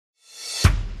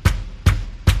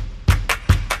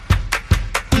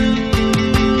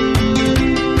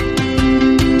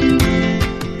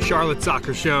Charlotte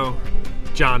Soccer Show.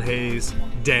 John Hayes,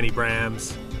 Danny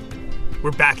Brams.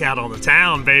 We're back out on the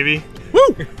town, baby.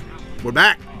 Woo! We're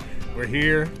back. We're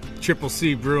here. Triple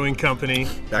C Brewing Company.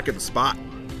 Back at the spot.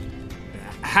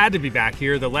 Had to be back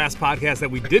here. The last podcast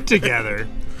that we did together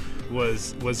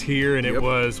was here, and it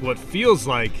was what feels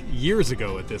like years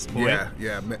ago at this point.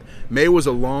 Yeah. May was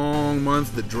a long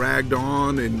month that dragged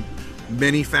on in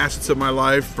many facets of my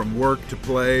life, from work to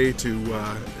play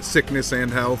to sickness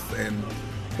and health, and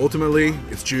ultimately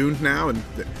it's June now, and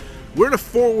we're in a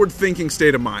forward-thinking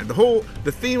state of mind.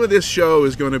 The theme of this show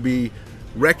is going to be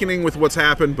reckoning with what's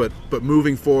happened, but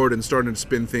moving forward and starting to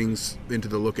spin things into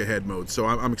the look-ahead mode. So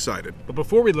I'm excited. But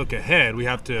before we look ahead, we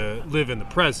have to live in the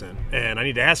present, and I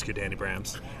need to ask you, Danny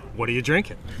Brams, what are you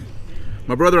drinking?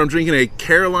 My brother, I'm drinking a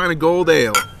Carolina Gold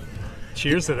Ale.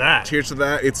 Cheers to that. Cheers to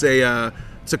that. It's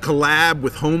a collab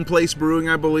with Home Place Brewing,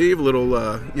 I believe. A little,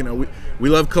 we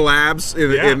love collabs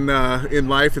in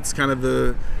life. It's kind of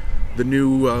the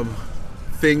new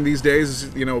thing these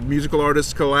days. Musical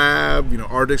artists collab,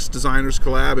 artists, designers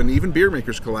collab, and even beer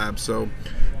makers collab. So,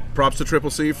 props to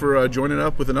Triple C for joining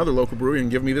up with another local brewery and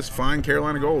giving me this fine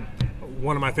Carolina Gold.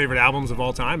 One of my favorite albums of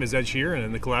all time is Ed Sheeran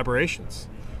and the collaborations.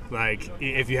 Like,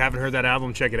 if you haven't heard that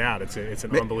album, check it out. It's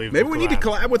an unbelievable Maybe we collab. need to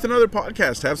collab with another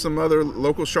podcast. Have some other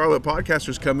local Charlotte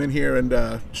podcasters come in here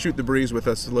and shoot the breeze with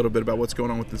us a little bit about what's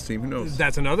going on with this team. Who knows?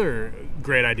 That's another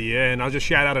great idea. And I'll just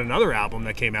shout out another album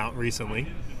that came out recently,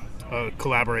 a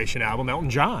collaboration album, Elton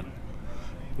John.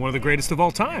 One of the greatest of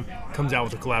all time comes out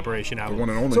with a collaboration album. The one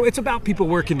and only. So it's about people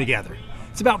working together.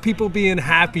 It's about people being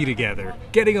happy together,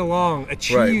 getting along,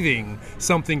 achieving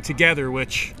something together,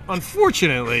 which,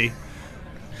 unfortunately,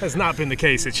 has not been the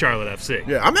case at Charlotte FC.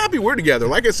 Yeah, I'm happy we're together.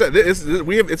 Like I said,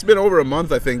 it's been over a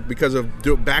month, I think, because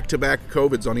of back-to-back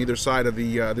COVIDs on either side of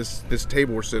the this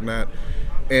table we're sitting at.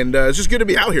 And it's just good to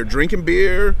be out here drinking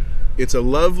beer. It's a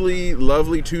lovely,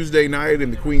 lovely Tuesday night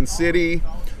in the Queen City.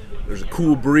 There's a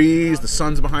cool breeze. The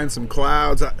sun's behind some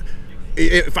clouds.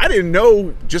 If I didn't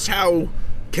know just how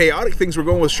chaotic things were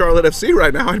going with Charlotte FC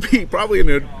right now, I'd be probably in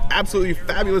an absolutely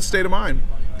fabulous state of mind.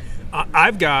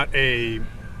 I've got a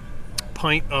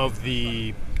pint of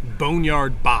the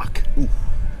Boneyard Bock. Ooh.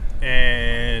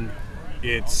 And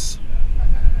it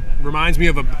reminds me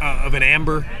of an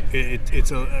amber.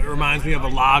 It reminds me of a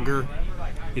lager.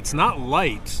 It's not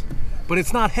light, but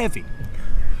it's not heavy.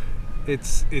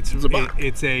 It's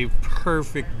a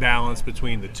perfect balance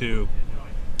between the two.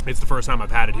 It's the first time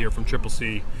I've had it here from Triple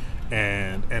C,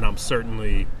 and I'm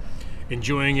certainly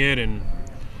enjoying it, and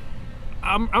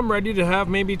I'm ready to have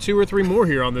maybe 2 or 3 more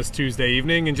here on this Tuesday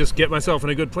evening and just get myself in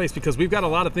a good place, because we've got a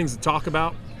lot of things to talk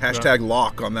about. Hashtag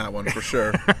lock on that one for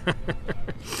sure.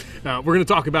 We're going to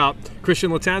talk about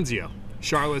Christian Lattanzio,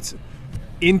 Charlotte's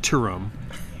interim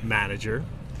manager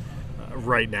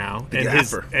right now,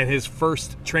 and his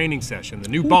first training session. The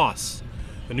new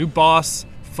boss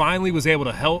finally was able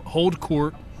to hold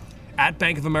court at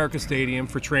Bank of America Stadium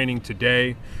for training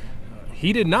today.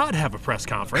 He did not have a press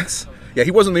conference. Yeah,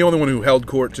 he wasn't the only one who held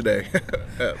court today.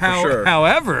 For sure.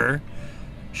 However,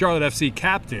 Charlotte FC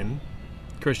captain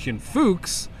Christian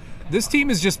Fuchs, this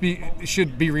team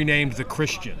should be renamed the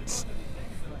Christians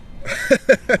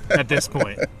at this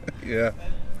point. Yeah,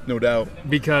 no doubt.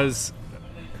 Because,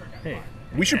 hey,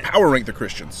 we should power rank the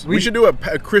Christians. We should do a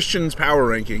Christians power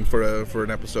ranking for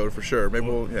an episode for sure.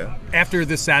 Maybe after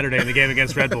this Saturday in the game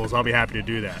against Red Bulls, I'll be happy to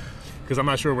do that, because I'm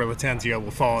not sure where Lattanzio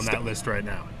will fall on that list right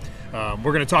now.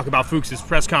 We're going to talk about Fuchs'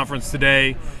 press conference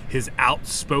today, his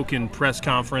outspoken press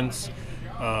conference.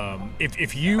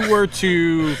 If you were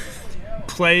to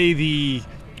play the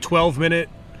 12-minute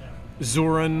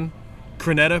Zoran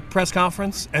Crenetta press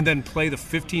conference and then play the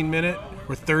 15-minute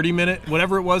or 30-minute,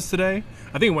 whatever it was today,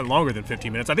 I think it went longer than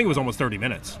 15 minutes. I think it was almost 30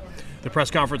 minutes. The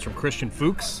press conference from Christian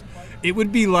Fuchs, it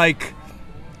would be like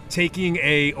taking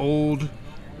a old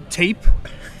tape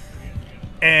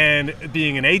and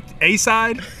being an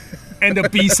A-side and a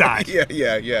B-side. Yeah,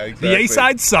 exactly. The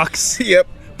A-side sucks. Yep.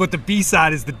 But the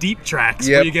B-side is the deep tracks,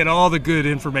 where you get all the good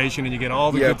information and you get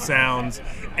all the good sounds,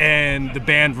 and the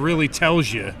band really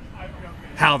tells you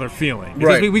how they're feeling.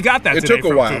 Because we got that today. It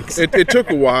took a while. It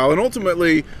took a while, and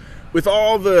ultimately, with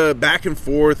all the back and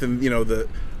forth, and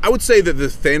I would say that the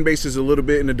fan base is a little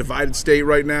bit in a divided state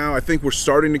right now. I think we're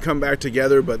starting to come back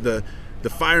together, but the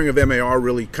firing of MAR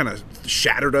really kind of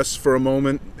shattered us for a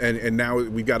moment, and now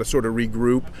we've got to sort of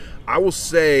regroup. I will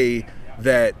say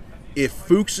that if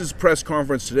Fuchs' press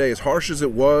conference today, as harsh as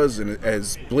it was and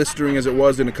as blistering as it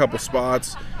was in a couple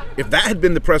spots, if that had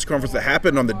been the press conference that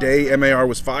happened on the day MAR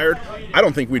was fired, I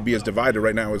don't think we'd be as divided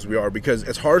right now as we are, because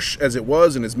as harsh as it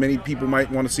was, and as many people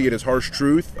might want to see it as harsh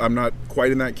truth, I'm not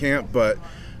quite in that camp, but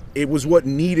it was what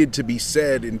needed to be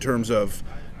said in terms of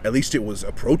at least it was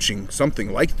approaching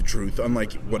something like the truth,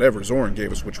 unlike whatever Zoran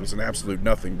gave us, which was an absolute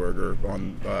nothing burger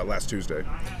on last Tuesday.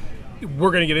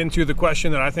 We're going to get into the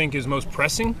question that I think is most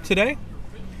pressing today,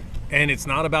 and it's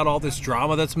not about all this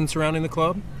drama that's been surrounding the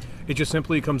club. It just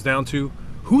simply comes down to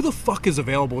who the fuck is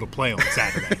available to play on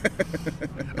Saturday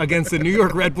against the New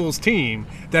York Red Bulls team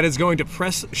that is going to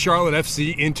press Charlotte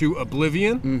FC into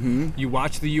oblivion. Mm-hmm. You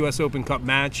watch the U.S. Open Cup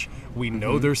match. We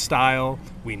know their style.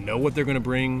 We know what they're going to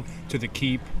bring to the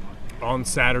Keep on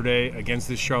Saturday against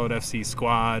this Charlotte FC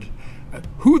squad.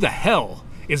 Who the hell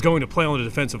is going to play on the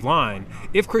defensive line?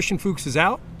 If Christian Fuchs is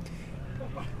out,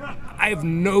 I have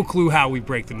no clue how we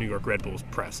break the New York Red Bulls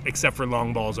press, except for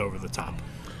long balls over the top.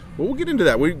 Well, we'll get into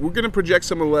that. We're going to project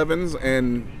some 11s,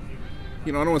 and,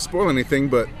 I don't want to spoil anything,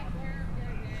 but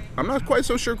I'm not quite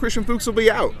so sure Christian Fuchs will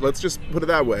be out. Let's just put it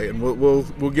that way, and we'll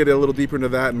get a little deeper into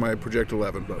that in my project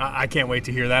 11. But I can't wait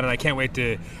to hear that, and I can't wait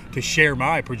to share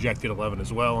my projected 11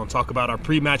 as well and talk about our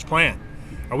pre-match plan.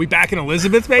 Are we back in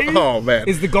Elizabeth, baby? Oh, man.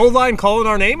 Is the goal line calling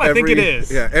our name? I think it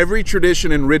is. Yeah, every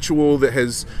tradition and ritual that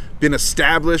has been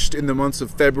established in the months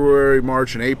of February,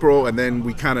 March, and April, and then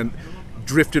we kind of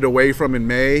drifted away from in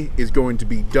May, is going to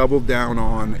be doubled down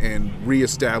on and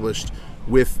reestablished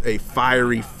with a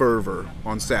fiery fervor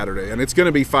on Saturday. And it's going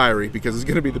to be fiery because it's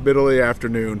going to be the middle of the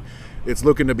afternoon. It's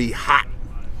looking to be hot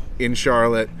in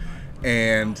Charlotte,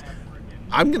 and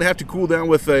I'm going to have to cool down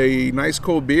with a nice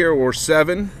cold beer or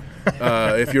 7.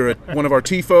 If you're one of our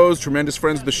TFOS, tremendous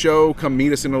friends of the show, come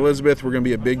meet us in Elizabeth. We're going to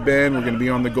be at Big Ben. We're going to be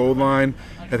on the Gold Line.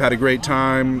 Have had a great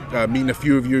time meeting a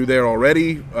few of you there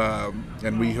already,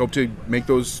 and we hope to make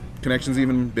those connections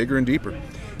even bigger and deeper.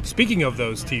 Speaking of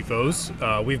those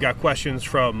TFOs, we've got questions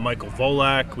from Michael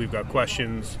Volak. We've got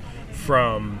questions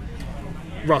from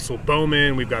Russell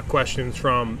Bowman. We've got questions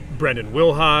from Brendan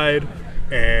Wilhide.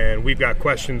 And we've got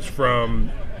questions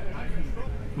from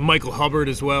Michael Hubbard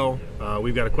as well.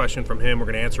 We've got a question from him. We're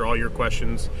going to answer all your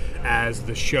questions as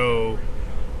the show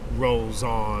rolls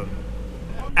on.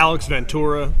 Alex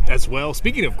Ventura as well.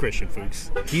 Speaking of Christian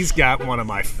Fuchs, he's got one of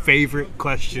my favorite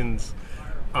questions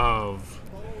of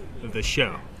the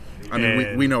show. I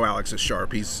mean, we know Alex is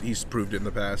sharp. He's proved it in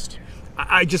the past.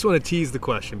 I just want to tease the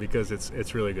question because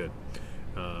it's really good.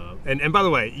 And by the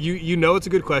way, you know it's a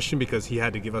good question because he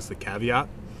had to give us the caveat.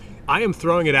 I am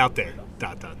throwing it out there. ...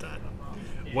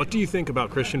 What do you think about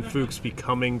Christian Fuchs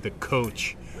becoming the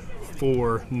coach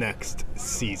for next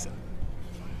season?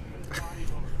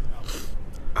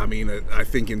 I mean, I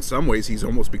think in some ways he's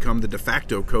almost become the de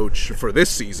facto coach for this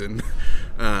season.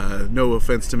 No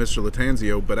offense to Mr.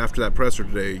 Lattanzio, but after that presser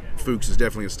today, Fuchs has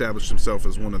definitely established himself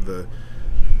as one of the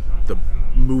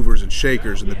movers and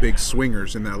shakers and the big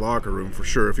swingers in that locker room for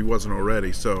sure, if he wasn't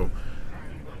already. So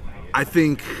I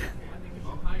think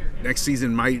next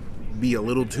season might be a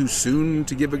little too soon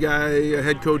to give a guy a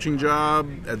head coaching job.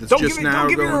 Don't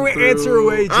give your answer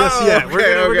away just yet. Okay,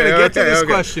 we're gonna get to this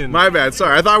question. My bad.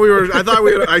 Sorry.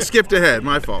 I skipped ahead.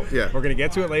 My fault. Yeah. We're gonna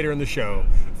get to it later in the show.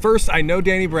 First, I know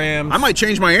Danny Brams. I might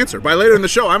change my answer. By later in the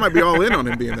show, I might be all in on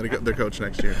him being the coach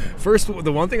next year. First,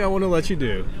 the one thing I want to let you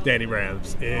do, Danny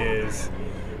Brams, is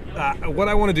what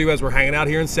I want to do as we're hanging out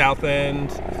here in South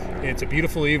End. It's a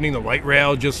beautiful evening. The light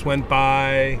rail just went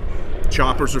by.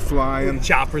 Choppers are flying.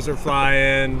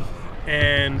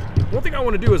 And one thing I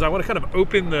want to do is I want to kind of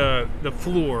open the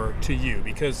floor to you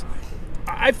because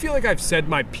I feel like I've said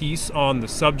my piece on the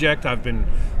subject. I've been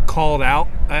called out,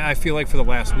 I feel like, for the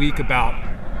last week about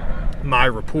my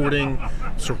reporting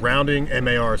surrounding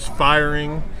MAR's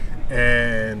firing.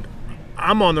 And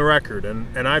I'm on the record,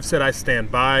 and I've said I stand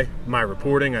by my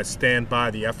reporting. I stand by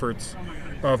the efforts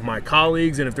of my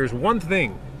colleagues. And if there's one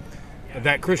thing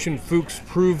that Christian Fuchs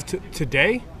proved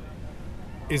today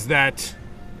is that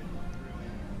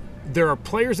there are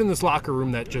players in this locker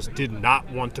room that just did not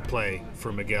want to play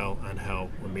for Miguel Angel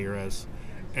Ramirez.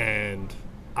 And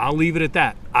I'll leave it at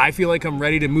that. I feel like I'm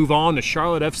ready to move on to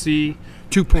Charlotte FC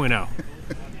 2.0,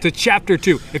 to Chapter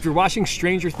 2. If you're watching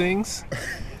Stranger Things,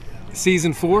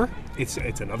 Season 4, it's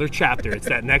another chapter. It's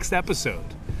that next episode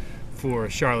for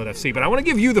Charlotte FC. But I want to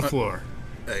give you the floor.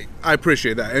 I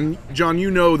appreciate that. And, John, you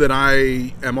know that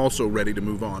I am also ready to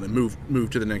move on and move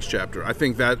to the next chapter. I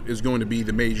think that is going to be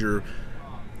the major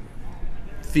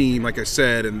theme, like I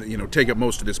said, and take up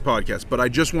most of this podcast. But I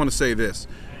just want to say this.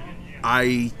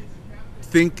 I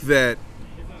think that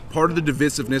part of the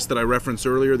divisiveness that I referenced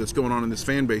earlier that's going on in this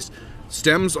fan base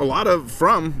stems a lot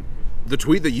from the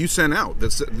tweet that you sent out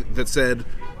that said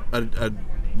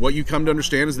what you come to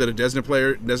understand is that a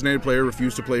designated player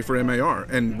refused to play for MAR.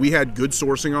 And we had good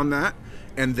sourcing on that.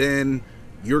 And then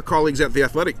your colleagues at The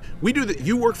Athletic.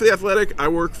 You work for The Athletic, I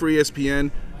work for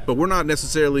ESPN. but we're not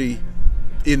necessarily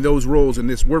in those roles in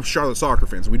this. We're Charlotte soccer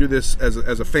fans. We do this as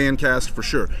a fan cast for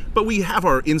sure, but we have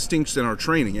our instincts and our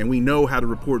training, and we know how to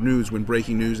report news when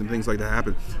breaking news and things like that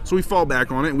happen. So we fall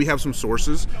back on it, and we have some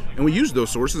sources, and we use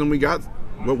those sources, and we got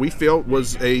what we felt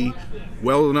was a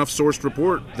well enough sourced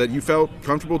report that you felt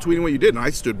comfortable tweeting what you did, and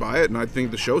I stood by it, and I think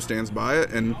the show stands by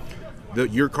it. And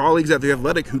your colleagues at The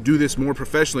Athletic who do this more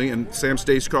professionally, and Sam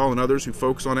Stacecall and others who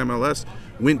focus on MLS,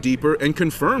 went deeper and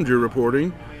confirmed your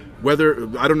reporting. Whether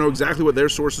I don't know exactly what their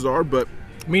sources are, but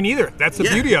me neither. That's the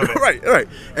beauty of it. Right.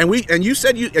 And you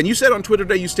said on Twitter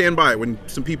today you stand by it when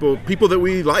some people that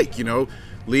we like,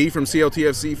 Lee from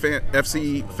CLTFC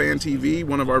Fan TV,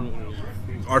 one of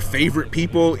our favorite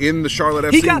people in the Charlotte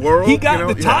FC world. He got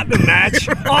the Tottenham match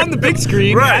on the big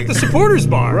screen at the supporters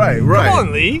bar. Right. Come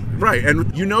on, Lee. Right,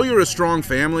 and you're a strong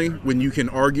family when you can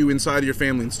argue inside of your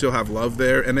family and still have love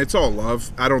there, and it's all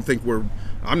love.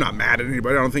 I'm not mad at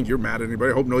anybody. I don't think you're mad at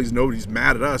anybody. I hope nobody's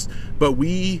mad at us. But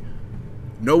we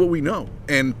know what we know.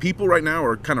 And people right now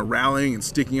are kind of rallying and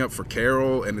sticking up for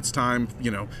Carroll, and it's time,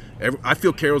 I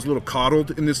feel Carroll's a little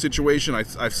coddled in this situation.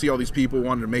 I see all these people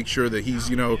wanting to make sure that he's,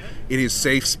 in his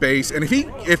safe space. And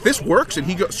if this works and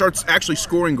he starts actually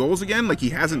scoring goals again like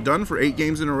he hasn't done for 8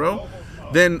 games in a row,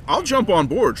 then I'll jump on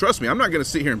board. Trust me, I'm not going to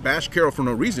sit here and bash Carroll for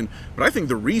no reason. But I think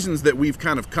the reasons that we've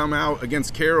kind of come out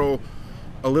against Carroll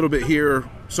a little bit here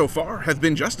so far have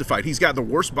been justified. He's got the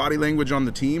worst body language on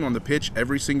the team, on the pitch,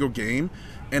 every single game,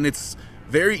 and it's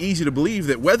very easy to believe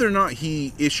that whether or not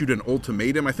he issued an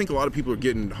ultimatum, I think a lot of people are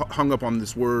getting hung up on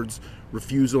this words,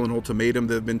 refusal and ultimatum,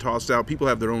 that have been tossed out. People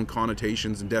have their own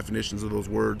connotations and definitions of those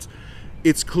words.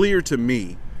 It's clear to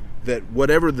me that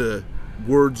whatever the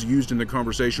words used in the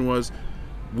conversation was,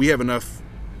 we have enough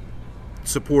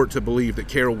support to believe that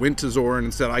Carroll went to Zoran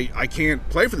and said, I can't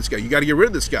play for this guy. You got to get rid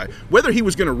of this guy. Whether he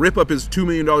was going to rip up his $2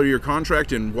 million a year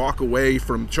contract and walk away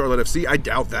from Charlotte FC, I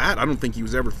doubt that. I don't think he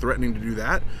was ever threatening to do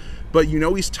that. But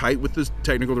he's tight with the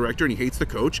technical director and he hates the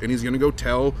coach, and he's going to go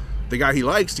tell the guy he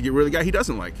likes to get rid of the guy he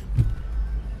doesn't like.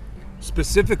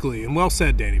 Specifically, and well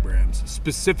said, Danny Brams,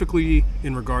 specifically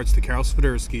in regards to Karol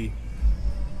Swiderski,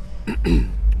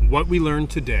 what we learned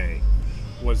today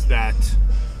was that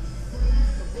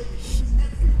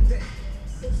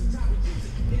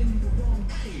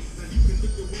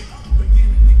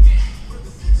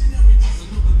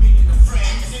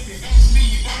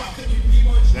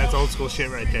that's old school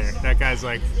shit right there. That guy's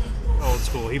like old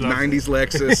school. He loves 90s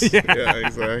Lexus. Yeah,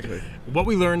 exactly. What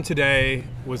we learned today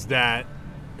was that,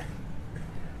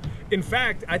 in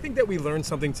fact, I think that we learned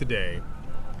something today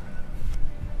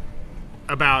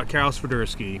about Karol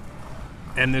Swiderski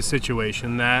and this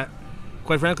situation that,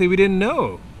 quite frankly, we didn't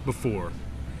know before.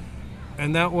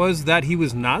 And that was that he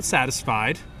was not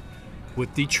satisfied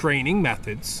with the training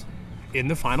methods in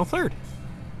the final third.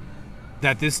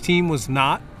 That this team was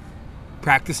not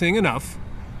practicing enough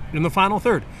in the final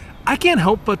third. I can't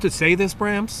help but to say this,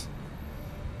 Brams.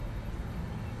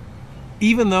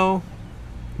 Even though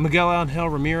Miguel Angel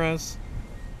Ramirez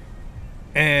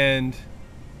and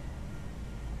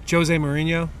Jose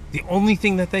Mourinho, the only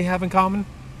thing that they have in common,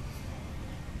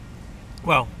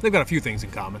 well, they've got a few things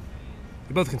in common.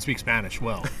 They both can speak Spanish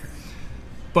well.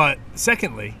 But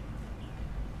secondly,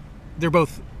 they're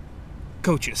both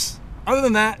coaches. Other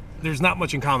than that, there's not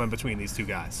much in common between these two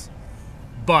guys.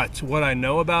 But what I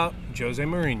know about Jose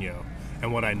Mourinho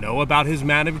and what I know about his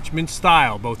management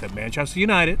style, both at Manchester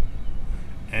United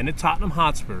and at Tottenham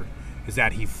Hotspur, is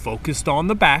that he focused on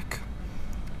the back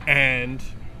and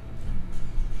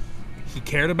he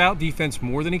cared about defense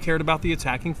more than he cared about the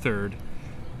attacking third.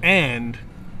 And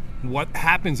what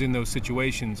happens in those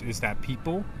situations is that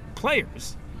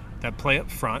players that play up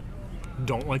front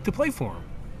don't like to play for him.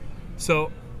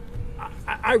 So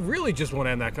I really just want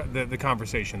to end the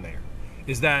conversation there.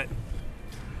 Is that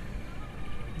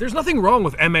there's nothing wrong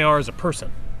with MAR as a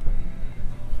person.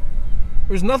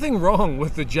 There's nothing wrong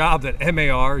with the job that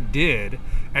MAR did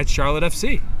at Charlotte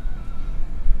FC.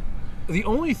 The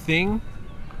only thing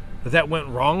that went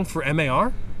wrong for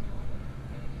MAR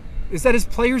is that his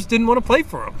players didn't want to play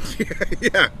for him.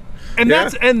 Yeah. And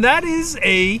that is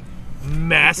a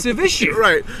massive issue.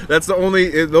 Right. That's the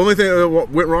only thing that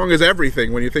went wrong is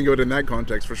everything when you think of it in that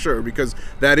context, for sure, because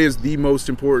that is the most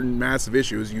important massive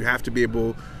issue. Is you have to be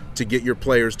able to get your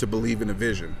players to believe in a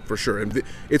vision, for sure. And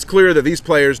it's clear that these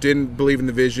players didn't believe in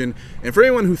the vision. And for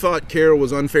anyone who thought Carroll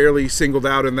was unfairly singled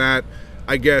out in that,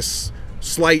 I guess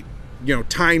slight,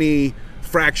 tiny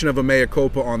fraction of a mea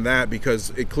culpa on that, because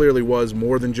it clearly was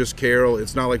more than just Carroll.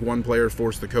 It's not like one player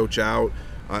forced the coach out.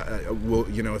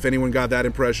 If anyone got that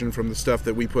impression from the stuff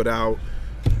that we put out.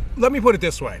 Let me put it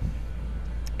this way.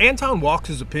 Anton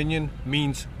Walks' opinion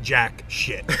means jack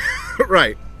shit.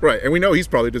 Right. And we know he's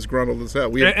probably disgruntled as hell.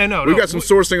 We've got some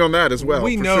sourcing on that as well.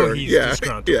 We for know sure. he's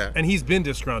disgruntled. Yeah. And he's been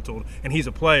disgruntled. And he's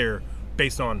a player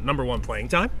based on, number one, playing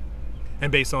time.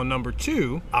 And based on, number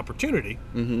two, opportunity.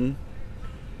 Mm-hmm.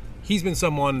 He's been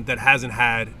someone that hasn't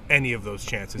had any of those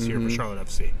chances here for Charlotte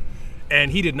FC. And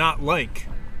he did not like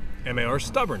MAR's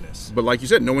stubbornness. But like you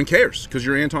said, no one cares because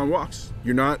you're Anton Walks.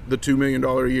 You're not the $2 million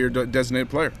a year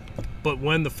designated player. But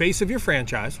when the face of your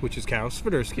franchise, which is Karol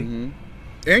Swiderski,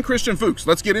 and Christian Fuchs,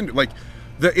 let's get into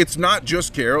it's not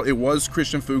just Karol. It was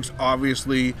Christian Fuchs,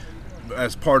 obviously,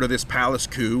 as part of this Palace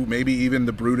coup. Maybe even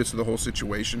the Brutus of the whole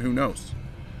situation. Who knows?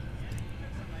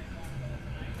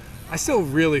 I still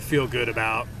really feel good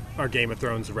about our Game of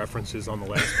Thrones references on the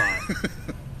last pod.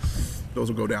 Those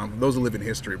will go down. Those will live in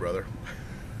history, brother.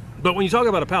 But when you talk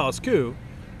about a Palace coup,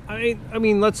 I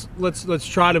mean, let's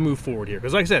try to move forward here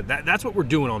because, like I said, that's what we're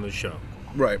doing on this show.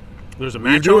 Right. There's a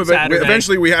match on Saturday.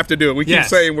 Eventually, we have to do it. We keep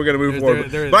saying we're going to move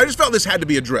forward, but I just felt this had to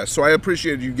be addressed. So I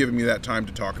appreciated you giving me that time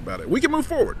to talk about it. We can move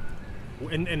forward.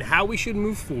 And how we should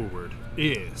move forward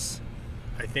is,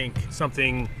 I think,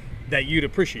 something that you'd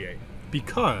appreciate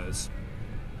because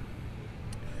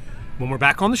when we're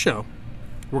back on the show,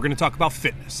 we're going to talk about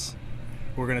fitness.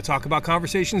 We're going to talk about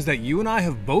conversations that you and I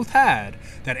have both had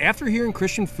that after hearing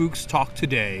Christian Fuchs talk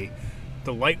today,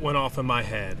 the light went off in my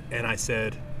head and I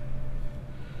said,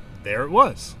 there it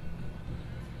was.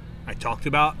 I talked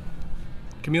about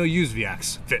Kamil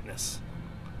Jóźwiak's fitness.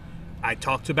 I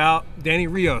talked about Danny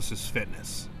Rios'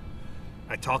 fitness.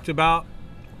 I talked about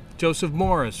Joseph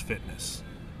Mora's fitness.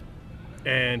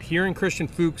 And hearing Christian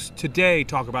Fuchs today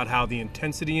talk about how the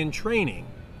intensity in training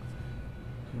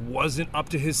wasn't up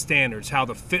to his standards, how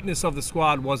the fitness of the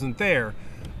squad wasn't there,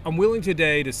 I'm willing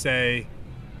today to say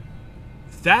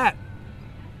that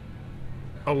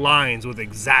aligns with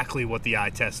exactly what the eye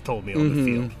test told me on the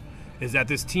field, is that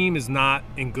this team is not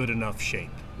in good enough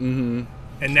shape. Mm-hmm.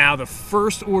 And now the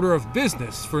first order of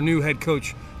business for new head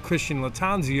coach Christian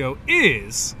Lattanzio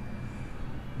is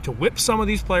to whip some of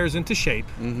these players into shape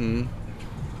and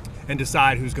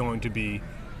decide who's going to be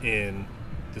in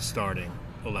the starting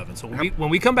 11. So when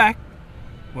we come back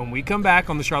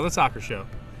on the Charlotte Soccer Show,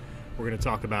 we're going to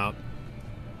talk about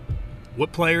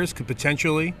what players could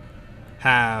potentially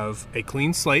have a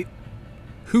clean slate,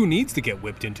 who needs to get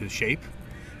whipped into shape,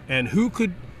 and who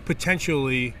could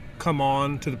potentially come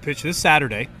on to the pitch this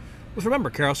Saturday. Let's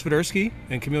remember, Karol Swiderski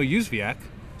and Kamil Jóźwiak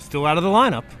still out of the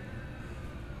lineup,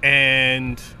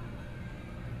 and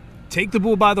take the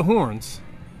bull by the horns,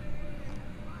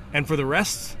 and for the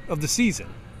rest of the season,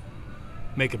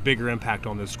 make a bigger impact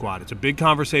on this squad. It's a big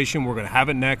conversation. We're going to have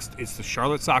it next. It's the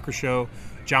Charlotte Soccer Show.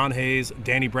 John Hayes,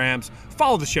 Danny Brams.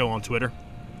 Follow the show on Twitter.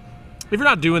 If you're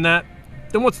not doing that,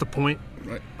 then what's the point?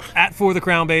 Right. At For the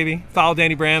Crown, baby. Follow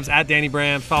Danny Brams, at Danny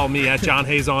Brams. Follow me, at John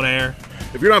Hayes on air.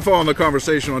 If you're not following the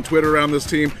conversation on Twitter around this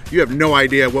team, you have no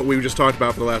idea what we just talked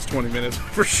about for the last 20 minutes,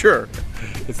 for sure.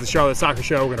 It's the Charlotte Soccer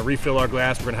Show. We're going to refill our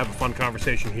glass. We're going to have a fun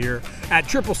conversation here at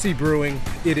Triple C Brewing.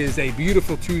 It is a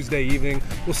beautiful Tuesday evening.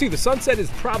 We'll see. The sunset is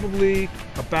probably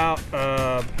about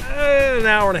an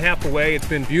hour and a half away. It's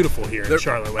been beautiful here in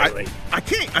Charlotte lately. I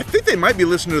think they might be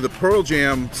listening to the Pearl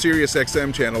Jam Sirius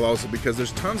XM channel also because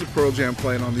there's tons of Pearl Jam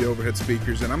playing on the overhead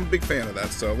speakers, and I'm a big fan of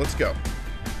that, so let's go.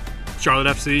 Charlotte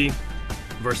FC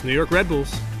versus New York Red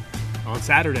Bulls on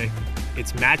Saturday.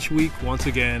 It's match week once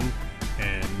again,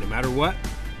 and no matter what,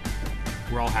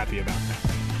 we're all happy about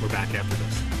that. We're back after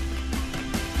this.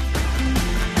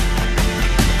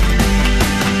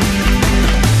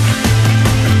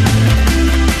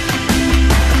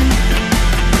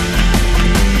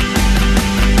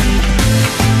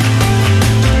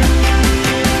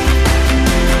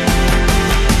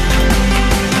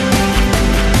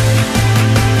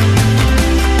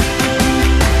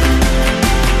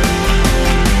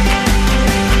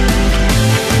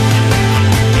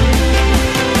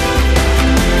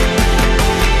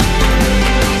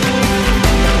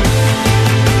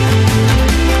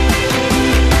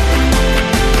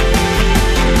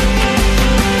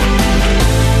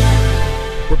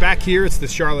 Here, it's the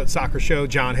Charlotte Soccer Show.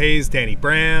 John Hayes, Danny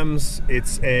Brams.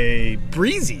 It's a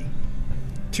breezy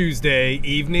Tuesday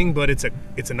evening, but it's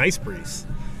a nice breeze.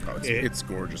 Oh, it's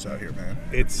gorgeous out here, man.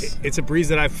 It's a breeze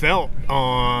that I felt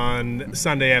on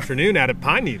Sunday afternoon out at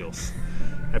Pine Needles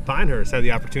at Pinehurst. Had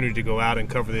the opportunity to go out and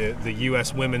cover the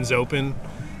U.S. Women's Open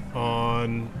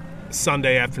on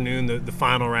Sunday afternoon, the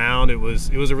final round. It was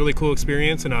a really cool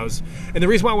experience, and the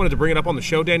reason why I wanted to bring it up on the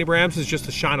show, Danny Brams, is just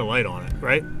to shine a light on it,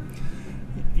 right?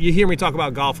 You hear me talk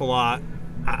about golf a lot.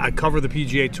 I cover the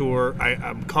PGA Tour.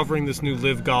 I'm covering this new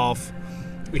Live Golf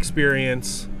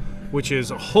experience. which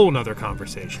is a whole nother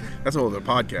conversation. That's a whole other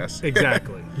podcast.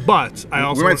 Exactly. But I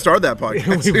also we might start that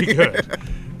podcast. we could.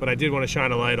 But I did want to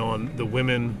shine a light on the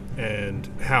women and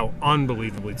how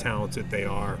unbelievably talented they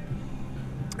are.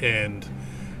 And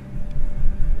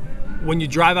when you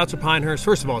drive out to Pinehurst,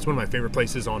 first of all, it's one of my favorite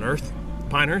places on earth,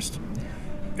 Pinehurst.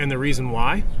 And the reason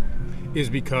why is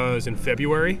because in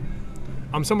February,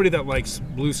 I'm somebody that likes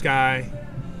blue sky,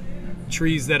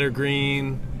 trees that are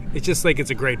green. It's just like it's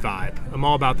a great vibe. I'm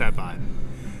all about that vibe.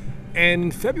 And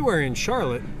in February in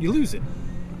Charlotte, you lose it.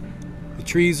 The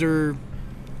trees are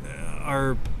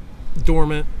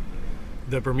dormant.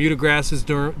 The Bermuda grass is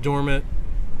dormant.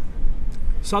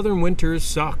 Southern winters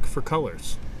suck for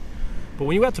colors. But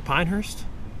when you go out to Pinehurst,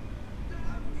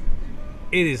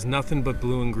 it is nothing but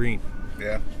blue and green.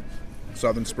 Yeah.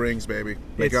 Southern Springs, baby.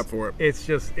 Make up for it.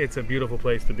 It's a beautiful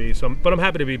place to be. But I'm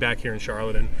happy to be back here in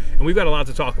Charlotte, and we've got a lot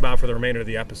to talk about for the remainder of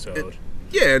the episode.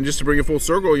 Yeah, and just to bring it full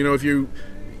circle, if you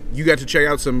got to check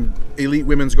out some elite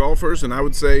women's golfers, and I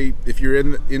would say if you're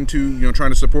into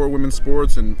trying to support women's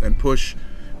sports and push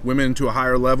women to a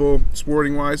higher level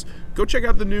sporting wise, go check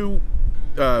out the new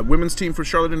women's team for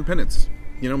Charlotte Independence.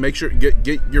 Make sure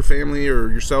get your family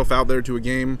or yourself out there to a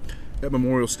game at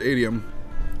Memorial Stadium,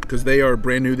 because they are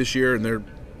brand new this year and they're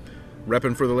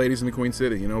repping for the ladies in the Queen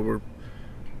City. We're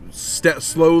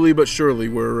slowly but surely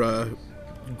we're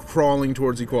crawling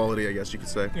towards equality, I guess you could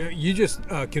say. You just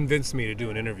convinced me to do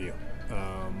an interview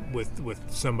with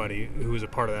somebody who is a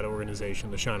part of that organization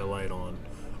to shine a light on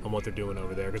what they're doing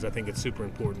over there, because I think it's super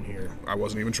important here. I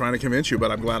wasn't even trying to convince you,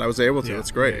 but I'm glad I was able to.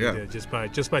 It's great. Yeah.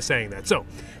 Just by saying that. So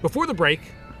before the break,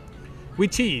 we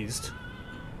teased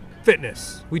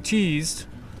fitness. We teased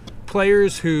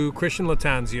players who Christian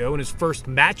Lattanzio in his first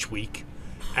match week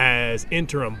as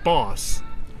interim boss.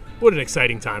 What an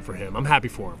exciting time for him. I'm happy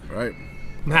for him. Right.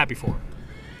 I'm happy for him.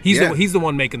 He's the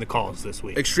one making the calls this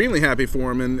week. Extremely happy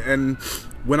for him. And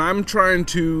when I'm trying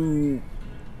to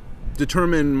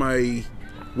determine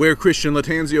where Christian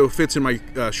Lattanzio fits in my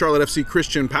Charlotte FC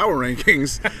Christian power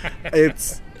rankings,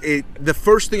 the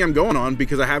first thing I'm going on,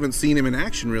 because I haven't seen him in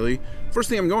action really, first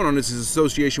thing I'm going on is his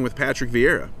association with Patrick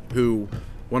Vieira, who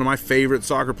one of my favorite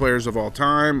soccer players of all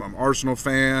time. I'm an Arsenal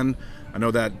fan. I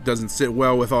know that doesn't sit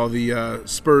well with all the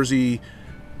Spursy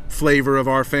flavor of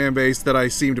our fan base that I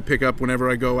seem to pick up whenever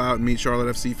I go out and meet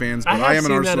Charlotte FC fans. But I am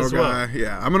an Arsenal guy. Well.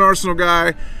 Yeah, I'm an Arsenal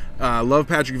guy. Love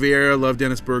Patrick Vieira. Love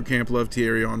Dennis Bergkamp. Love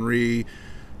Thierry Henry.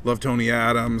 Love Tony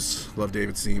Adams. Love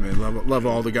David Seaman. Love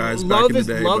all the guys back in the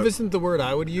day. Love isn't the word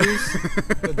I would use.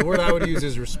 The word I would use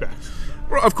is respect.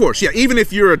 Well, of course, yeah. Even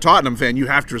if you're a Tottenham fan, you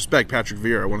have to respect Patrick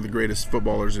Vieira, one of the greatest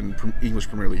footballers in English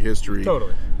Premier League history.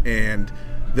 Totally. And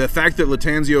the fact that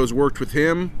Lattanzio has worked with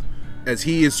him, as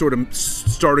he is sort of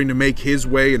starting to make his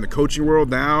way in the coaching world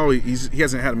now, he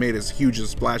hasn't made as huge a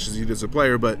splash as he did as a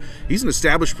player, but he's an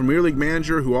established Premier League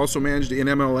manager who also managed in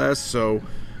MLS. So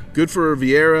good for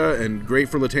Vieira and great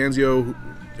for Lattanzio.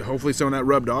 Hopefully some of that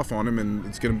rubbed off on him, and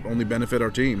it's going to only benefit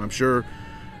our team, I'm sure.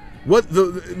 What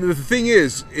the thing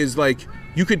is like,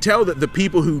 you could tell that the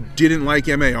people who didn't like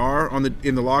MAR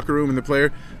in the locker room and the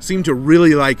player seem to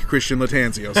really like Christian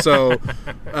Lattanzio. So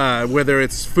whether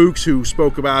it's Fuchs, who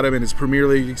spoke about him and his Premier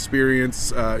League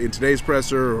experience in today's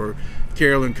presser, or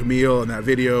Carol and Camille in that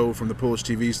video from the Polish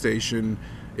TV station,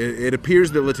 it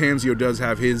appears that Lattanzio does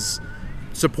have his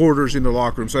supporters in the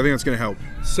locker room. So I think that's going to help.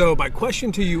 So my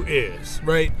question to you is,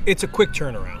 right, it's a quick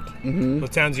turnaround. Mm-hmm.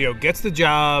 Lattanzio gets the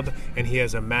job, and he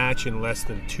has a match in less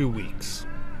than 2 weeks.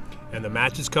 And the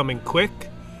match is coming quick,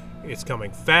 it's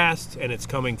coming fast, and it's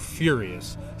coming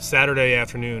furious. Saturday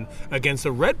afternoon against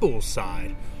a Red Bulls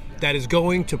side that is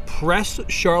going to press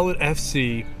Charlotte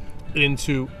FC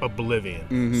into oblivion.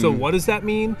 Mm-hmm. So what does that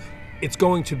mean? It's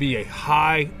going to be a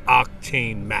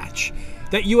high-octane match.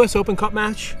 That U.S. Open Cup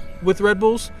match with Red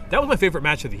Bulls, that was my favorite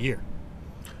match of the year.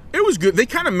 It was good. They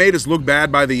kind of made us look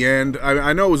bad by the end.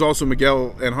 I know it was also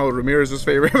Miguel Angel Ramirez's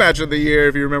favorite match of the year,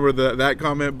 if you remember that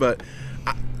comment, but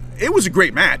it was a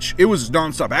great match. It was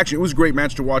nonstop action. It was a great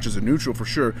match to watch as a neutral, for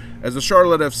sure. As a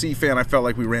Charlotte FC fan, I felt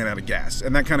like we ran out of gas,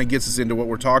 and that kind of gets us into what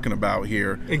we're talking about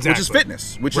here, exactly. Which is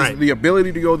fitness, which is the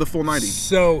ability to go the full 90.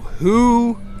 So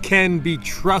who can be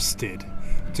trusted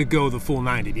to go the full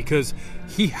 90? Because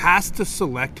he has to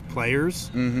select players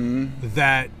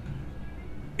that,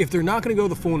 if they're not going to go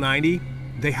the full 90,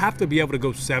 they have to be able to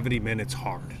go 70 minutes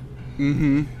hard.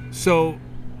 Mm-hmm. So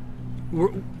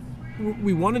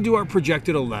we want to do our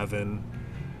projected 11.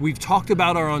 We've talked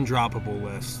about our undroppable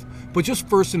list. But just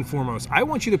first and foremost, I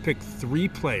want you to pick 3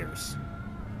 players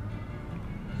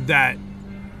that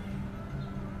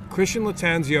Christian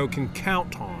Lattanzio can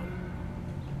count on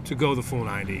to go the full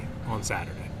 90 on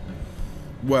Saturday.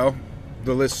 Well,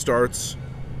 the list starts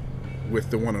with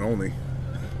the one and only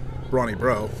Brawny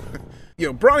Bro.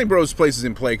 Brawny Bro's place is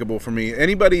implacable for me.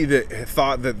 Anybody that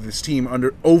thought that this team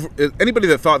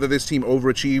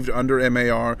overachieved under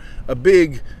MAR, a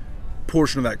big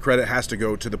portion of that credit has to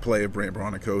go to the play of Brant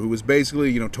Bronico, who was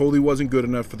basically, totally wasn't good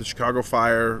enough for the Chicago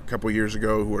Fire a couple of years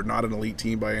ago, who are not an elite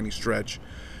team by any stretch,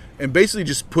 and basically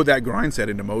just put that grind set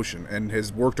into motion and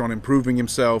has worked on improving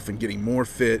himself and getting more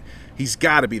fit. He's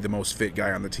got to be the most fit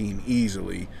guy on the team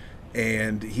easily,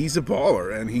 and he's a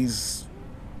baller, and he's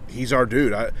our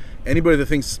dude. Anybody that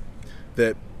thinks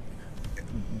that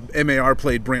MAR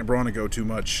played Brant Bronico too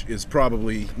much is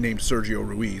probably named Sergio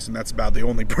Ruiz, and that's about the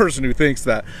only person who thinks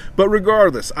that. But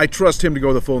regardless, I trust him to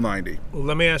go the full 90.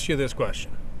 Let me ask you this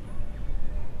question.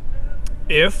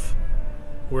 If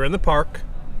we're in the park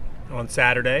on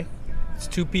Saturday, it's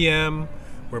 2 p.m.,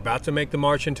 we're about to make the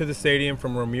march into the stadium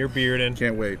from Romere Bearden.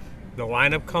 Can't wait. The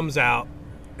lineup comes out,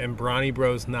 and Brawny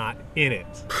Bro's not in it.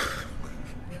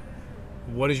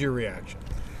 What is your reaction?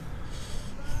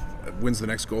 Wins the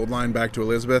next gold line back to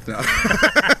Elizabeth? No.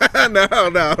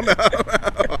 No.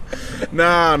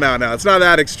 It's not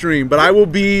that extreme. But I will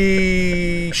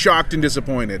be shocked and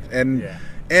disappointed. And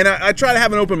I try to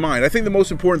have an open mind. I think the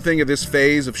most important thing at this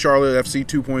phase of Charlotte FC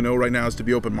 2.0 right now is to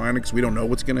be open-minded because we don't know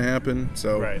what's going to happen.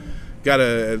 So got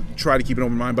to try to keep an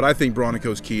open mind. But I think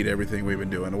Bronico's key to everything we've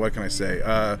been doing. What can I say?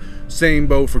 Same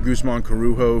boat for Guzman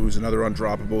Carujo, who's another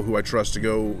undroppable who I trust to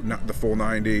go the full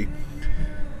 90.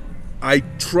 I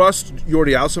trust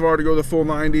Jordi Alcivar to go the full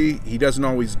 90. He doesn't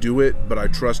always do it, but I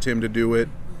trust him to do it.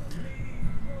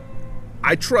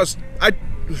 I kind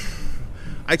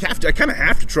of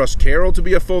have to trust Carroll to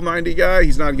be a full 90 guy.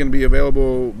 He's not going to be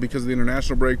available because of the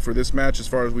international break for this match, as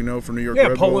far as we know, for New York Red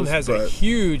Bulls. Poland has a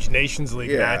huge Nations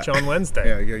League match on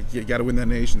Wednesday. Yeah, you got to win that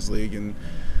Nations League and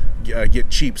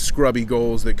get cheap, scrubby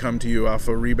goals that come to you off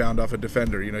a rebound off a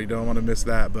defender. You don't want to miss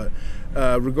that. But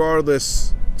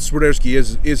regardless, Swiderski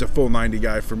is a full 90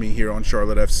 guy for me here on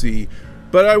Charlotte FC.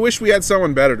 But I wish we had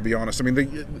someone better, to be honest. I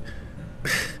mean,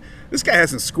 this guy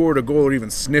hasn't scored a goal or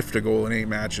even sniffed a goal in 8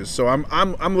 matches. So I'm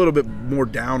a little bit more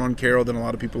down on Carroll than a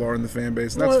lot of people are in the fan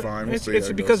base. And that's fine. We'll see.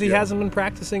 It's because he hasn't been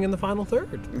practicing in the final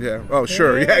third. Yeah. Oh,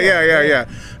 sure. Yeah.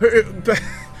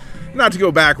 Not to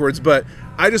go backwards, but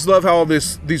I just love how all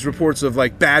these reports of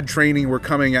like bad training were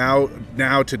coming out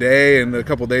now today and a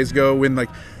couple of days ago, when like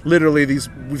literally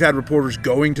we've had reporters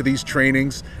going to these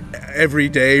trainings every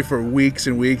day for weeks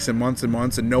and weeks and months,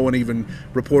 and no one even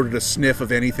reported a sniff of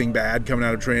anything bad coming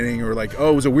out of training, or like,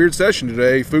 oh, it was a weird session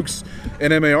today. Fuchs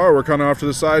and MAR were kind of off to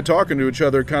the side talking to each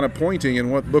other, kind of pointing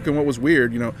and looking what was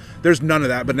weird. There's none of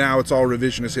that, but now it's all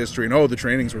revisionist history and the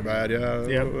trainings were bad.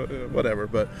 Whatever.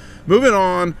 But moving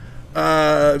on.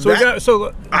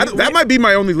 That might be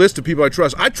my only list of people I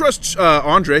trust. I trust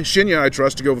Andre Shinya. I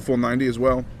trust to go the full 90 as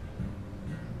well.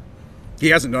 He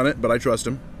hasn't done it, but I trust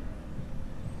him.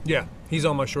 Yeah, he's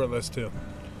on my short list too,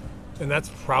 and that's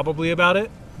probably about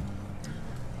it.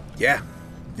 Yeah,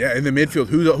 in the midfield,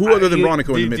 who other than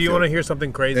Bronico in the midfield? Do you want to hear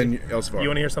something crazy? And Elsevier. You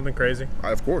want to hear something crazy?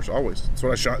 Of course, always.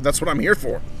 That's what I'm here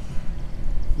for.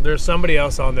 There's somebody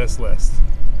else on this list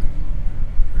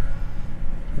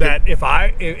that if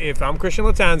I'm Christian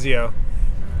Lattanzio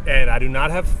and I do not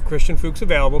have Christian Fuchs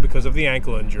available because of the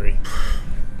ankle injury,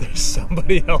 there's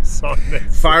somebody else on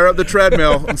this. Fire up the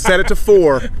treadmill and set it to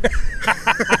 4.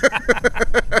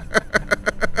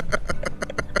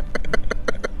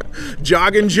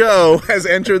 Jogging Joe has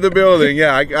entered the building.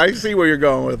 Yeah, I see where you're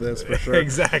going with this for sure.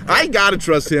 Exactly. I got to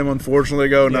trust him, unfortunately, to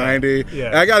go 90.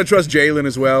 Yeah. I got to trust Jalen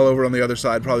as well over on the other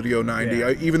side, probably to go 90.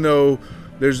 Yeah. Even though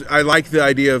I like the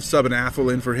idea of subbing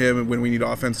Athel in for him when we need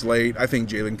offense late. I think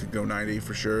Jalen could go 90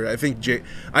 for sure. I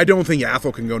don't think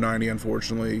Athel can go 90,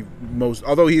 unfortunately.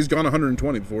 Although he's gone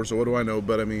 120 before, so what do I know?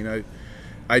 But I mean,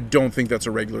 I don't think that's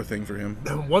a regular thing for him.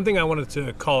 One thing I wanted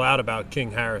to call out about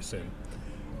King Harrison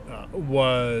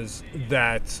was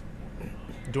that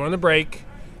during the break,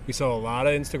 we saw a lot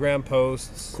of Instagram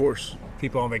posts. Of course.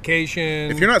 People on vacation.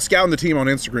 If you're not scouting the team on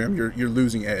Instagram, you're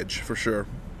losing edge for sure.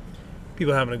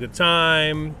 People having a good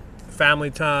time, family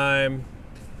time,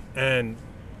 and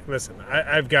listen,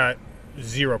 I've got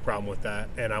zero problem with that,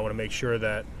 and I want to make sure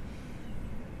that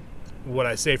what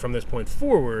I say from this point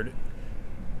forward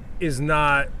is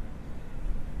not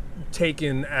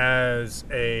taken as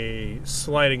a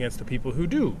slight against the people who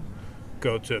do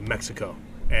go to Mexico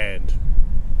and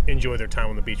enjoy their time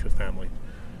on the beach with family.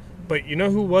 But you know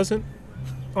who wasn't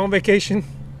on vacation?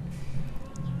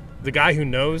 The guy who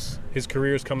knows his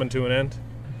career is coming to an end,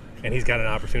 and he's got an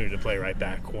opportunity to play right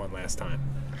back one last time.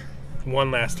 One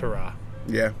last hurrah.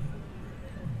 Yeah.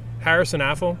 Harrison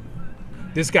Athel,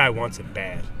 this guy wants it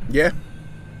bad. Yeah.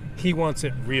 He wants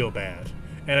it real bad.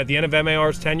 And at the end of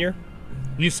MAR's tenure,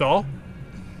 you saw,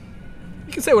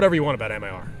 you can say whatever you want about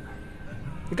MAR.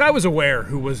 The guy was aware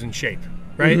who was in shape,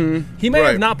 right? Mm-hmm. He may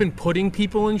have not been putting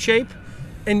people in shape.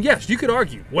 And yes, you could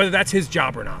argue whether that's his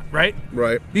job or not, right?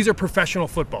 Right. These are professional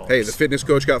footballers. Hey, the fitness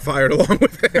coach got fired along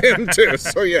with him too.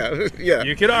 So yeah.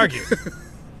 You could argue.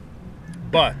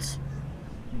 But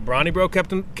Bronny Bro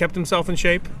kept himself in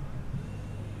shape.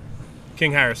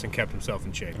 King Harrison kept himself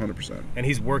in shape. 100%. And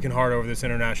he's working hard over this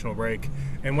international break.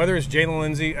 And whether it's Jalen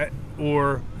Lindsey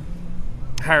or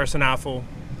Harrison Affle,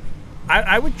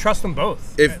 I would trust them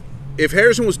both. If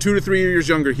Harrison was 2 to 3 years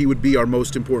younger, he would be our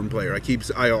most important player.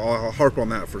 I'll harp on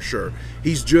that for sure.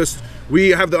 We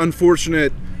have the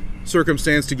unfortunate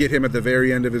circumstance to get him at the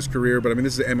very end of his career, but I mean,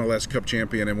 this is the MLS Cup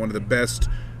champion and one of the best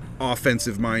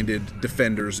offensive-minded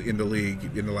defenders in the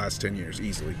league in the last 10 years,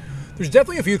 easily. There's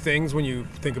definitely a few things when you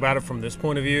think about it from this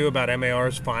point of view about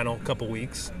MAR's final couple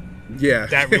weeks. Yeah.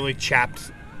 That really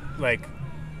chapped,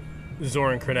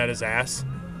 Zoran Krenetta's ass.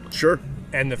 Sure.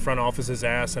 And the front office's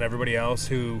ass and everybody else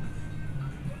who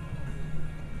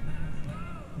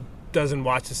doesn't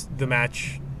watch the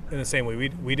match in the same way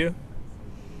we do.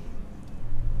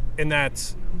 And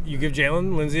that's, you give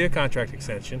Jalen Lindsey a contract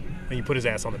extension and you put his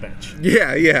ass on the bench.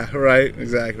 Yeah, right,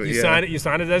 exactly. You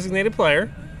sign a designated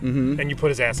player, and you put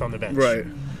his ass on the bench. Right.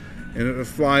 And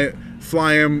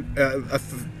fly him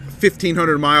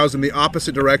 1,500 miles in the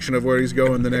opposite direction of where he's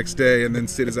going the next day, and then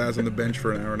sit his ass on the bench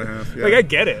for an hour and a half. Yeah. I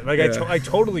get it. I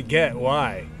totally get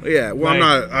why. Yeah. Well,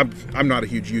 I'm not a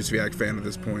huge Uzviak fan at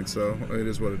this point, so it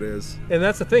is what it is. And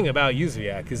that's the thing about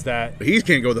Uzviak is that he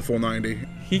can't go the full 90.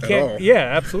 He can't.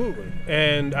 Yeah, absolutely.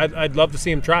 And I'd love to see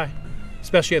him try,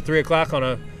 especially at 3:00 on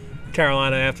a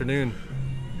Carolina afternoon.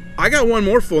 I got one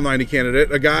more full 90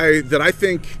 candidate, a guy that I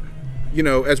think,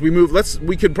 as we move,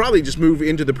 we could probably just move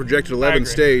into the projected 11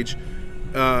 stage.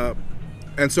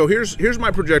 And so here's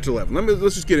my projected 11.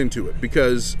 Let's just get into it,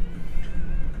 because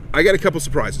I got a couple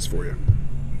surprises for you.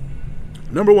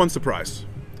 Number one surprise.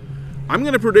 I'm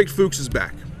going to predict Fuchs is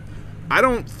back. I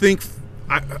don't think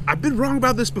I've been wrong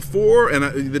about this before, and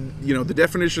the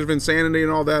definition of insanity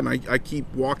and all that, and I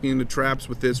keep walking into traps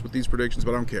with these predictions,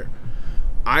 but I don't care.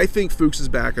 I think Fuchs is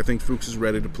back. I think Fuchs is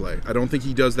ready to play. I don't think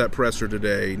he does that presser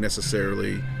today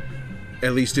necessarily,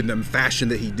 at least in the fashion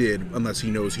that he did, unless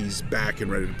he knows he's back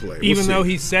and ready to play. Even though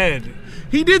he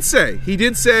did say,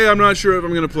 I'm not sure if I'm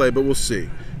going to play, but we'll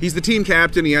see. He's the team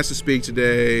captain. He has to speak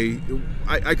today.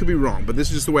 I could be wrong, but this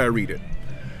is just the way I read it.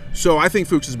 So I think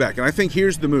Fuchs is back, and I think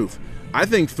here's the move. I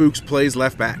think Fuchs plays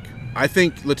left back. I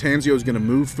think Lattanzio is going to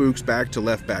move Fuchs back to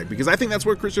left back, because I think that's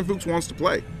where Christian Fuchs wants to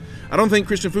play. I don't think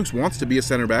Christian Fuchs wants to be a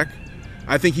center back.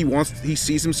 I think he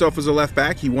sees himself as a left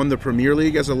back. He won the Premier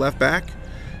League as a left back.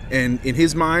 And in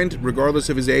his mind, regardless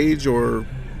of his age or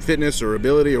fitness or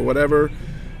ability or whatever,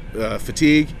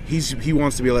 fatigue, he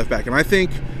wants to be a left back. And I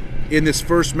think in this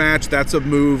first match, that's a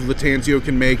move Lattanzio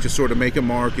can make to sort of make a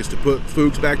mark, is to put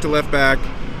Fuchs back to left back,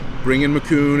 bring in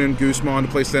McCoon and Guzman to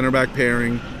play center back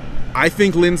pairing. I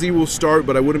think Lindsey will start,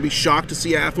 but I wouldn't be shocked to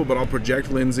see Affle, but I'll project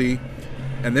Lindsey.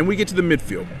 And then we get to the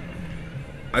midfield.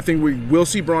 I think we will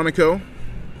see Bronico.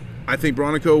 I think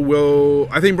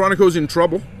Bronico's in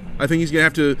trouble. I think he's going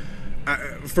to have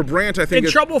to, for Brandt, I think...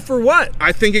 In trouble for what?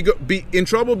 I think be in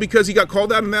trouble because he got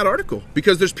called out in that article.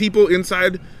 Because there's people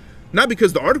inside, not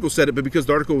because the article said it, but because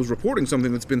the article was reporting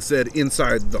something that's been said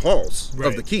inside the halls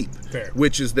of the keep. Fair.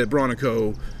 Which is that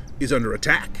Bronico is under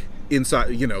attack.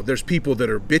 Inside, there's people that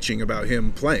are bitching about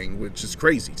him playing, which is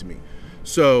crazy to me.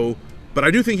 So, but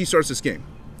I do think he starts this game.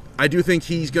 I do think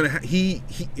he's going to...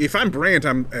 If I'm Brandt,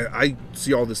 I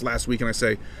see all this last week and I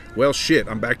say, well, shit,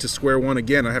 I'm back to square one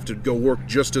again. I have to go work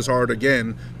just as hard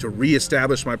again to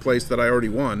reestablish my place that I already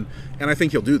won, and I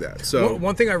think he'll do that. So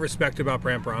one thing I respect about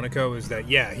Brandt Bronico is that,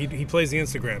 he plays the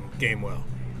Instagram game well,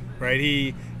 right?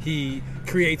 He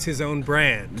creates his own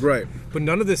brand. Right. But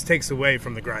none of this takes away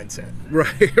from the grind set.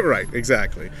 Right,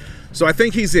 exactly. So I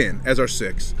think he's in as our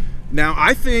 6. Now,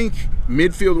 I think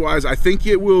midfield-wise, I think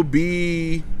it will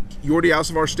be... Jordi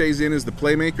Alcivar stays in as the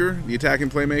playmaker, the attacking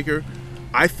playmaker.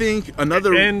 I think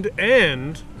another... And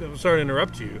I'm sorry to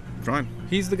interrupt you. Fine.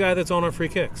 He's the guy that's on our free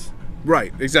kicks.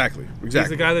 Right, exactly. He's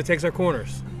the guy that takes our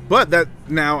corners. But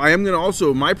now I am going to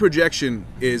also... My projection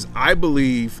is I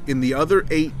believe in the other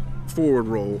 8 forward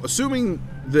role, assuming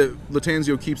that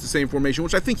Lattanzio keeps the same formation,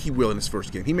 which I think he will in his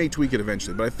first game. He may tweak it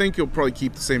eventually, but I think he'll probably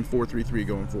keep the same 4-3-3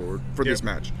 going forward for this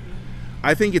match.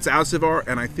 I think it's Alcivar,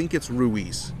 and I think it's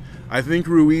Ruiz. I think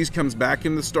Ruiz comes back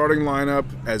in the starting lineup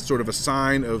as sort of a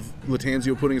sign of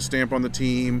Lattanzio putting a stamp on the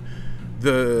team.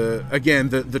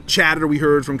 The chatter we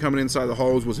heard from coming inside the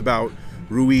halls was about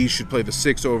Ruiz should play the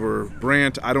 6 over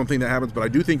Brandt. I don't think that happens, but I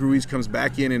do think Ruiz comes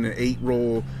back in an 8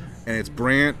 role, and it's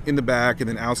Brandt in the back, and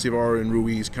then Alcivar and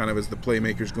Ruiz kind of as the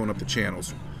playmakers going up the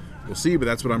channels. We'll see, but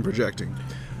that's what I'm projecting.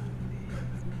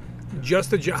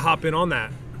 Just to hop in on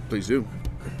that. Please do.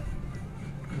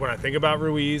 When I think about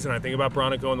Ruiz and I think about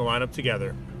Bronico in the lineup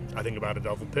together, I think about a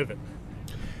double pivot.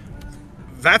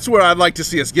 That's where I'd like to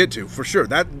see us get to, for sure.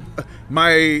 That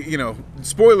my,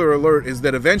 spoiler alert is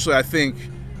that eventually I think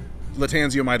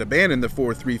Lattanzio might abandon the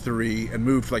 4-3-3 and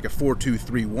move to like a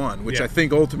 4-2-3-1, which I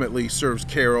think ultimately serves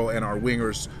Carroll and our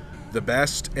wingers the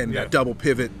best, and that double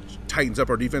pivot tightens up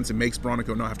our defense and makes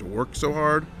Bronico not have to work so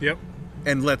hard. Yep.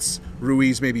 And lets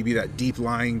Ruiz maybe be that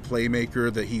deep-lying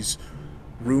playmaker that he's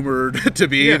rumored to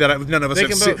be, that none of us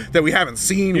have seen, that we haven't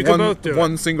seen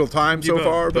one single time so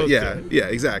far. But yeah,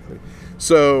 exactly.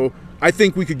 So I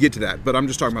think we could get to that, but I'm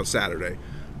just talking about Saturday.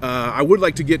 I would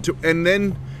like to get to, and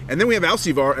then we have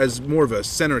Alcivar as more of a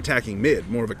center attacking mid,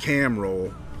 more of a cam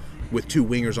role with 2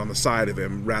 wingers on the side of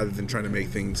him rather than trying to make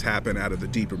things happen out of the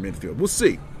deeper midfield. We'll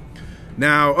see.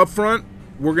 Now, up front,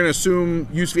 we're going to assume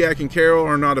Yusviak and Carroll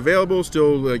are not available,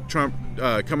 still like Trump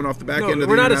coming off the back end of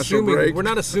the international break. We're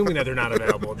not assuming that they're not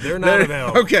available. They're not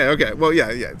available. Okay. Well,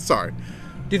 yeah, sorry. Do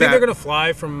you think they're going to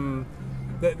fly from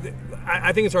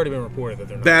I think it's already been reported that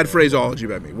they're not bad available. Phraseology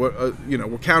by me.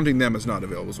 We're counting them as not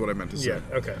available is what I meant to say.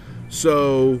 Yeah, okay.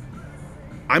 So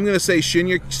I'm going to say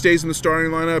Shinya stays in the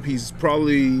starting lineup. He's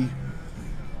probably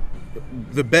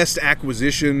the best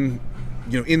acquisition,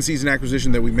 in-season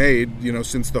acquisition that we made,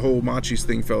 since the whole Machis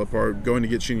thing fell apart. Going to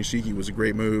get Shinyashiki was a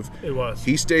great move. It was.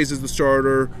 He stays as the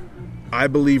starter. I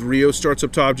believe Rio starts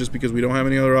up top just because we don't have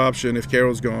any other option if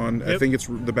Carroll's gone. Yep. I think it's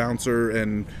the bouncer,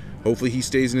 and hopefully he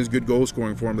stays in his good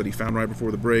goal-scoring form that he found right before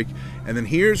the break. And then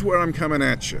here's where I'm coming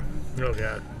at you. Oh,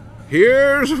 God.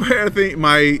 Here's where I think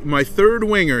my third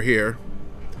winger here,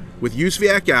 with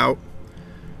Yusviak out,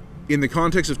 in the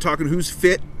context of talking who's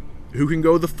fit, who can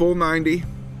go the full 90,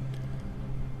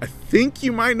 I think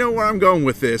you might know where I'm going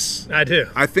with this. I do.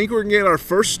 I think we're going to get our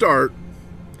first start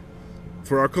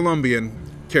for our Colombian,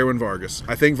 Kerwin Vargas.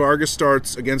 I think Vargas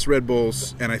starts against Red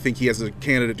Bulls, and I think he has a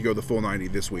candidate to go the full 90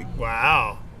 this week.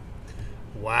 Wow.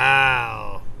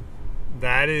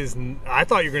 That is... I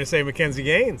thought you were going to say Mackenzie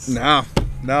Gaines. No,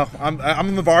 I'm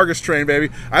on the Vargas train, baby.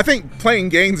 I think playing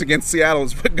Gaines against Seattle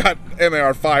is what got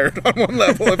MAR fired on one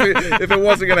level if it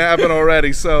wasn't going to happen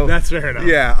already. So that's fair enough.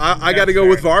 Yeah, I got to go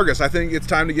with Vargas. I think it's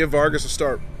time to give Vargas a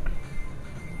start.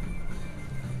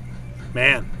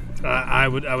 Man, I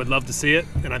would love to see it,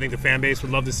 and I think the fan base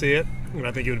would love to see it, and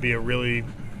I think it would be a really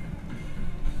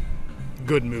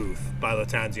good move by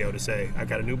Lattanzio to say, I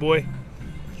got a new boy,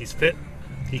 he's fit,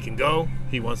 he can go,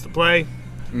 he wants to play,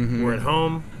 we're at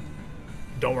home,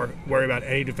 don't worry about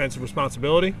any defensive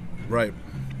responsibility. Right.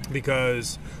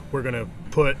 Because we're going to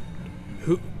put,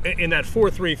 in that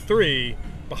 4-3-3,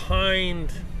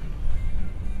 behind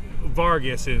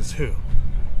Vargas is who?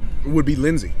 It would be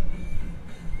Lindsay.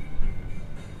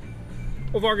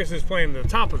 Well, Vargas is playing the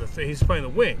top of the thing. He's playing the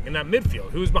wing in that midfield.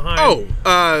 Who's behind?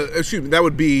 Excuse me. That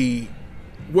would be,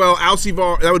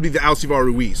 Alcivar. That would be the Alcivar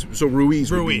Ruiz. So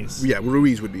Ruiz.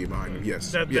 Ruiz would be behind him.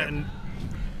 Yes.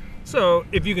 So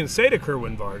if you can say to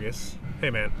Kerwin Vargas, hey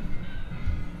man,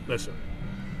 listen,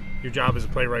 your job is to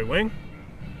play right wing.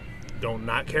 Don't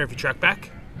not care if you track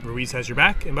back. Ruiz has your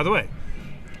back. And by the way,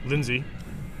 Lindsay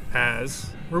has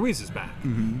Ruiz's back.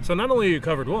 So not only are you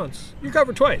covered once, you're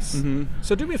covered twice.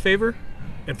 So do me a favor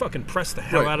and fucking press the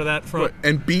hell out of that front.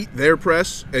 And beat their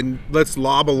press, and let's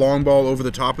lob a long ball over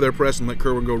the top of their press and let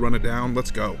Kerwin go run it down.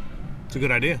 Let's go. It's a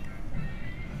good idea.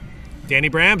 Danny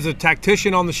Brams, a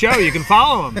tactician on the show. You can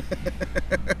follow him.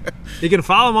 You can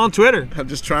follow him on Twitter. I'm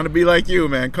just trying to be like you,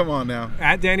 man. Come on now.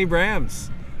 At Danny Brams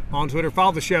on Twitter.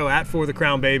 Follow the show at For the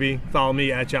Crown Baby. Follow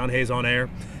me at John Hayes on Air.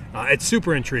 It's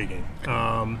super intriguing.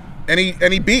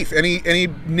 Any beef? Any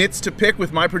nits to pick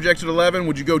with my projected 11?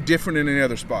 Would you go different in any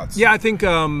other spots? Yeah, I think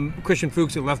Christian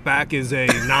Fuchs at left back is a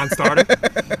non-starter.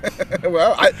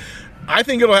 Well, I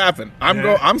think it'll happen.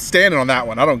 I'm standing on that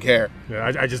one. I don't care. Yeah,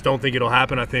 I just don't think it'll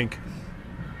happen. I think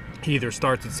he either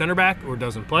starts at center back or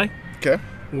doesn't play. Okay.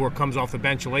 Or comes off the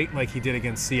bench late like he did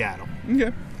against Seattle.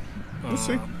 Okay. We'll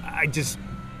see.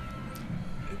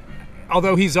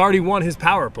 Although he's already won his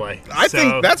power play. I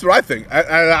think that's what I think.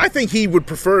 I think he would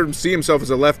prefer to see himself as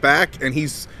a left back, and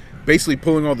he's basically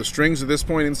pulling all the strings at this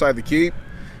point inside the keep.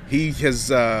 He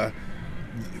has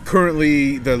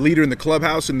currently the leader in the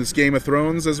clubhouse in this Game of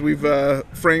Thrones, as we've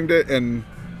framed it, and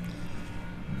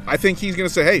I think he's going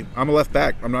to say, hey, I'm a left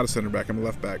back. I'm not a center back. I'm a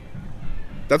left back.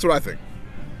 That's what I think.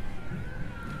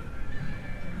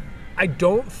 I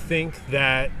don't think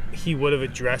that he would have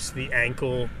addressed the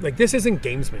ankle. Like, this isn't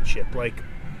gamesmanship. Like,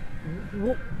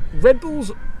 Red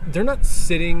Bulls, they're not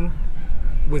sitting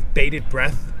with bated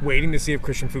breath waiting to see if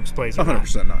Christian Fuchs plays or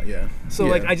 100% not, yeah. So,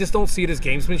 like, I just don't see it as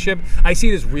gamesmanship. I see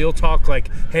it as real talk,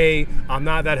 like, hey, I'm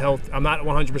not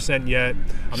 100% yet.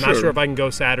 I'm not sure if I can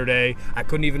go Saturday. I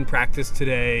couldn't even practice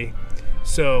today.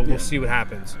 So we'll see what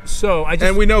happens.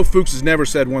 And we know Fuchs has never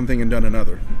said one thing and done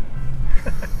another.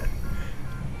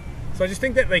 So I just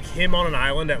think that, like, him on an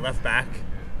island at left back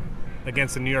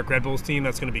against the New York Red Bulls team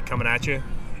that's going to be coming at you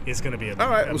is going to be a all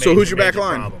right. A so major, who's your back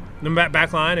line? Problem. The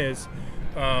back line is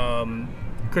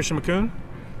Christian McCoon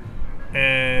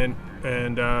and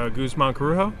Guzman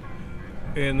Corujo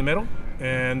in the middle,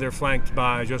 and they're flanked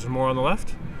by Joseph Moore on the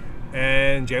left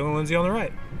and Jalen Lindsay on the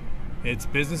right. It's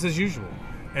business as usual.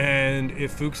 And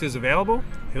if Fuchs is available,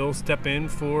 he'll step in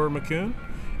for McCoon,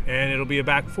 and it'll be a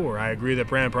back four. I agree that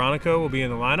Brand Bronico will be in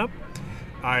the lineup.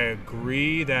 I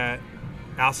agree that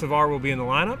Alcivar will be in the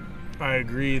lineup. I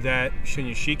agree that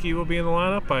Shinyashiki will be in the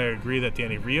lineup. I agree that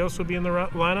Danny Rios will be in the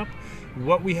lineup.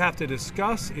 What we have to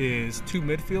discuss is 2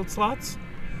 midfield slots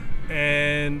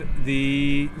and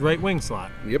the right wing slot.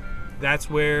 Yep. That's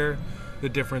where the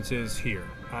difference is here.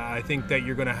 I think that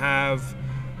you're going to have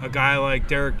a guy like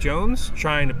Derek Jones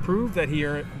trying to prove that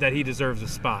he deserves a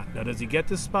spot. Now, does he get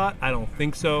this spot? I don't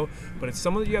think so, but it's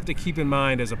someone that you have to keep in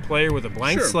mind as a player with a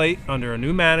blank slate under a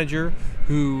new manager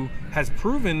who has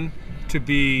proven to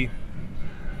be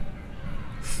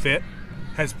fit,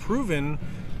 has proven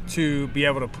to be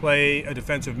able to play a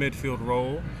defensive midfield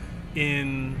role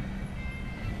in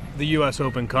the U.S.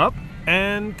 Open Cup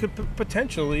and could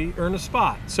potentially earn a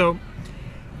spot. So,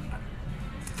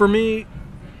 for me,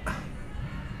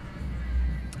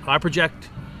 I project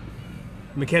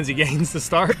Mackenzie Gaines to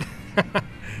start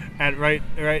at right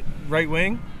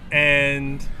wing,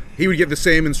 and he would get the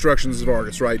same instructions as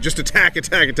Vargas, right? Just attack,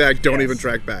 don't even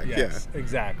track back. Yes,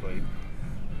 exactly.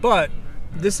 But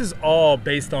this is all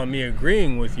based on me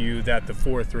agreeing with you that the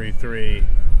 4-3-3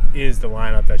 is the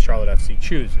lineup that Charlotte FC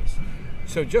chooses.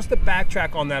 So just to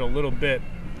backtrack on that a little bit,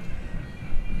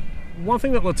 one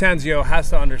thing that Lattanzio has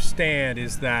to understand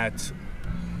is that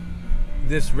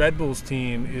this Red Bulls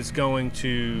team is going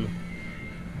to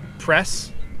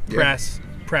press. They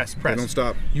don't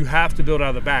stop. You have to build out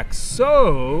of the back.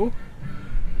 So,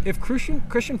 if Christian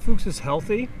Fuchs is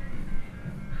healthy,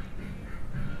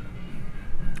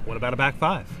 what about a back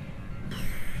five?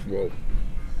 Whoa.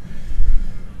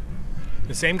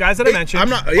 The same guys that I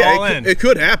mentioned. It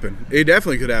could happen. It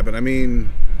definitely could happen. I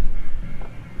mean,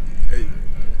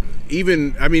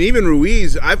 even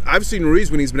Ruiz, I've seen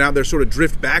Ruiz when he's been out there sort of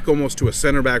drift back almost to a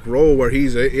center back role where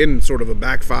he's in sort of a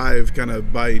back five kind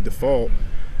of by default.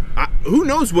 Who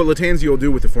knows what Lattanzio will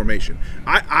do with the formation?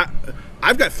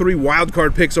 I've got 3 wild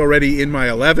card picks already in my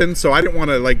 11, so I didn't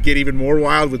want to get even more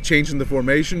wild with changing the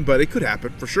formation, but it could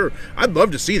happen for sure. I'd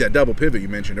love to see that double pivot you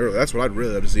mentioned earlier. That's what I'd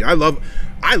really love to see. I love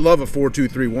a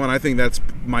 4-2-3-1. I think that's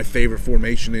my favorite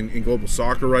formation in global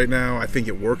soccer right now. I think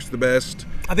it works the best.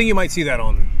 I think you might see that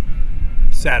on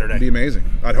Saturday. It'd be amazing.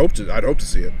 I'd hope to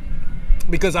see it.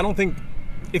 Because I don't think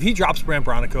if he drops Brand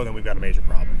Bronico, then we've got a major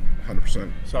problem.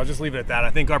 100%. So I'll just leave it at that.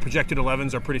 I think our projected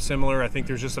 11s are pretty similar. I think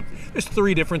there's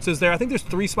 3 differences there. I think there's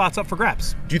 3 spots up for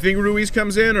grabs. Do you think Ruiz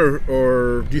comes in,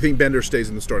 or do you think Bender stays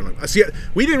in the starting line? See,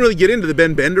 we didn't really get into the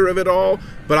Ben Bender of it all,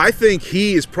 but I think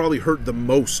he is probably hurt the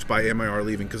most by MIR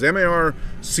leaving because MIR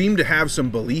seemed to have some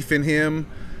belief in him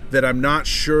that I'm not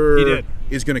sure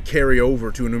is going to carry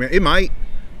over to a new man. It might,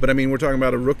 but I mean, we're talking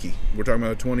about a rookie. We're talking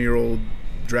about a 20-year-old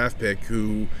draft pick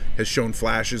who has shown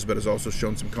flashes but has also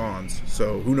shown some cons.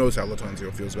 So who knows how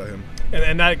Lattanzio feels about him.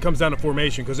 And that comes down to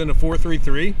formation because in a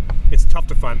 4-3-3, it's tough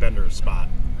to find Bender a spot.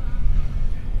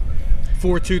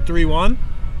 4-2-3-1,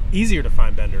 easier to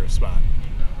find Bender a spot.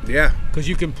 Yeah. Because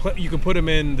you can put him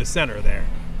in the center there.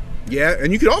 Yeah,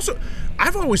 and you could also –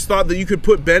 I've always thought that you could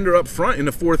put Bender up front in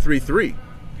a 4-3-3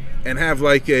 and have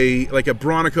like a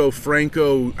Bronico,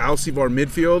 Franco, Alcivar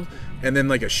midfield – and then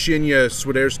like a Shinya,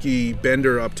 Swiderski,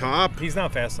 Bender up top. He's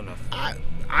not fast enough.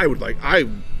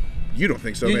 You don't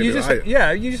think so? You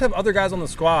just have other guys on the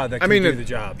squad that can do the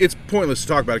job. It's pointless to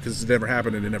talk about it because it's never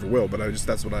happened and it never will. But just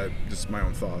my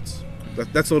own thoughts.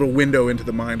 That's a little window into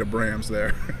the mind of Brams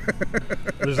there.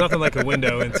 There's nothing like a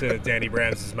window into Danny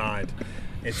Brams' mind.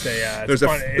 It's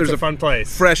a fun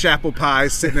place. Fresh apple pie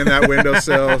sitting in that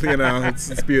windowsill.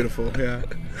 It's beautiful. Yeah.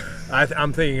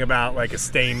 I'm thinking about like a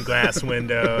stained glass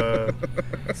window,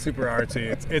 super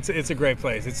artsy. It's a great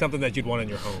place. It's something that you'd want in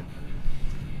your home.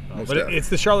 But it's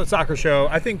the Charlotte Soccer Show.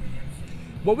 I think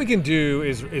what we can do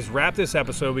is wrap this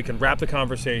episode. We can wrap the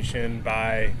conversation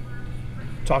by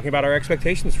talking about our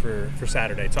expectations for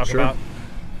Saturday. Talking Sure.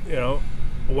 about,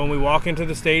 when we walk into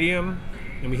the stadium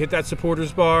and we hit that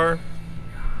supporters bar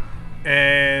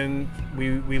and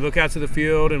we look out to the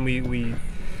field and we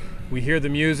hear the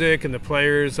music and the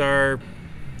players are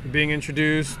being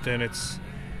introduced and it's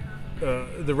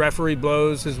the referee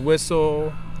blows his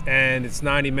whistle and it's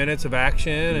 90 minutes of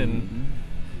action and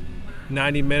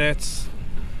 90 minutes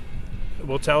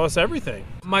will tell us everything.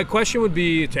 My question would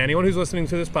be to anyone who's listening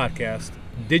to this podcast,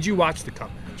 did you watch the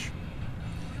Cup match?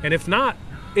 And if not,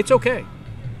 it's okay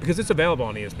because it's available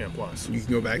on ESPN Plus. You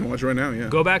can go back and watch right now, yeah.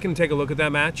 Go back and take a look at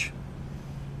that match.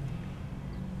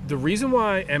 The reason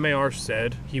why MAR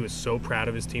said he was so proud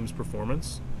of his team's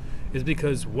performance is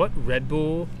because what Red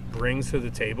Bull brings to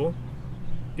the table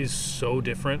is so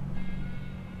different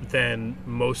than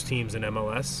most teams in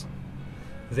MLS.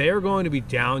 They are going to be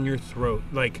down your throat.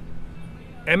 Like,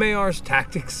 MAR's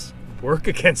tactics work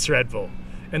against Red Bull,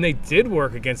 and they did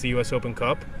work against the U.S. Open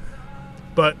Cup,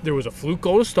 but there was a fluke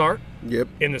goal to start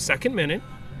in the second minute,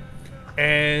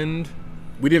 and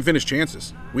we didn't finish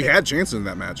chances. We had chances in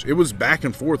that match. It was back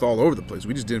and forth all over the place.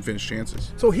 We just didn't finish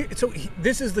chances. So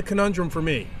this is the conundrum for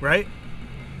me, right?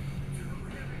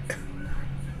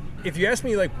 If you ask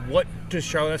me, like, what does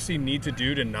Charlotte FC need to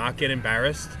do to not get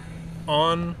embarrassed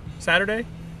on Saturday?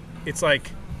 It's like,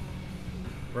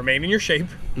 remain in your shape,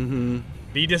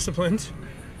 be disciplined,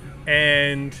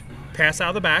 and pass out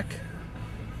of the back,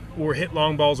 or hit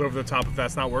long balls over the top if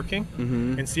that's not working,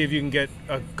 and see if you can get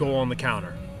a goal on the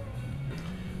counter.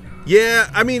 Yeah,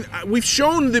 I mean, we've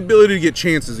shown the ability to get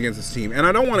chances against this team, and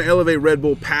I don't want to elevate Red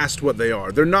Bull past what they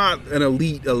are. They're not an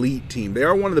elite team. They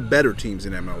are one of the better teams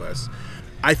in MLS.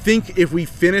 I think if we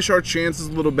finish our chances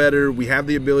a little better, we have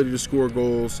the ability to score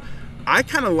goals. I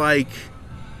kind of like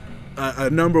a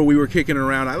number we were kicking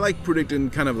around. I like predicting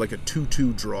kind of like a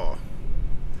 2-2 draw.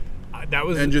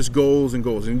 And just goals and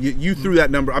goals. And you threw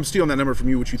that number. I'm stealing that number from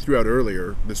you, which you threw out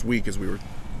earlier this week as we were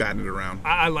batting it around.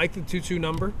 I like the 2-2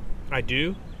 number. I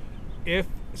do. If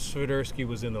Swiderski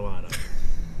was in the lineup.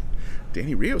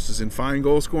 Danny Rios is in fine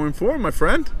goal-scoring form, my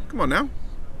friend. Come on now.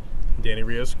 Danny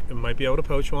Rios might be able to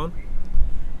poach one.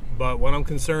 But what I'm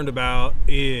concerned about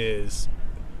is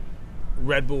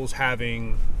Red Bulls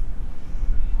having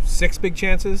 6 big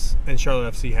chances and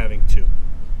Charlotte FC having 2.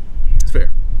 It's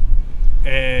fair.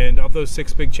 And of those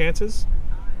 6 big chances,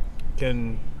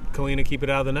 can Kalina keep it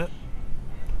out of the net?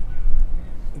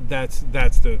 That's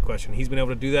the question. He's been able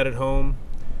to do that at home.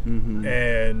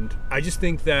 And I just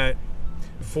think that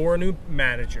for a new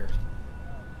manager,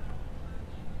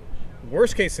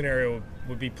 worst case scenario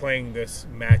would be playing this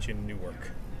match in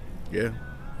Newark. Yeah.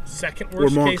 Second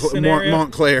worst case scenario,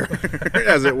 Montclair,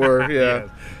 as it were. Yeah.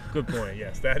 Good point.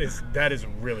 Yes, that is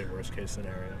really worst case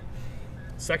scenario.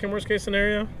 Second worst case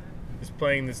scenario is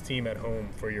playing this team at home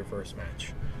for your first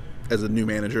match as a new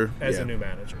manager. A new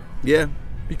manager. Yeah.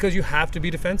 Because you have to be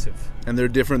defensive. And they're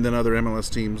different than other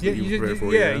MLS teams that you prepare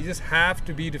for. Yeah, you just have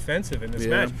to be defensive in this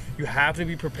match. You have to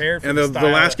be prepared for the style.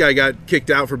 The last guy got kicked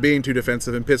out for being too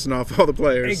defensive and pissing off all the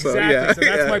players. Exactly. So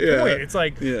that's my point. It's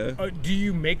like, do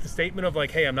you make the statement of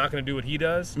like, hey, I'm not going to do what he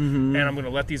does, and I'm going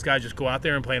to let these guys just go out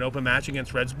there and play an open match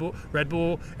against Red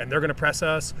Bull, and they're going to press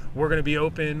us. We're going to be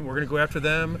open. We're going to go after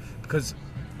them. Because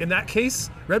in that case,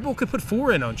 Red Bull could put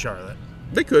 4 in on Charlotte.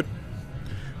 They could.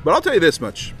 But I'll tell you this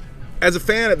much. As a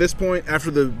fan at this point, after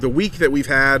the week that we've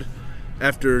had,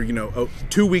 after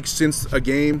 2 weeks since a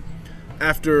game,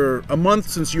 after a month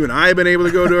since you and I have been able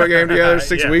to go to a game together,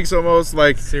 6 weeks almost,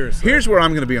 like, seriously, here's where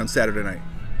I'm going to be on Saturday night.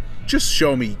 Just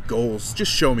show me goals.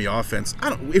 Just show me offense.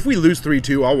 If we lose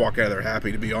 3-2, I'll walk out of there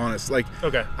happy, to be honest. Like,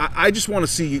 okay. I just want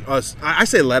to see us. I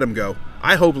say let him go.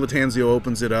 I hope Lattanzio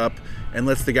opens it up and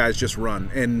lets the guys just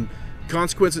run. And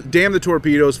consequences, damn the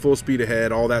torpedoes, full speed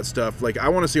ahead, all that stuff. Like, I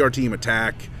want to see our team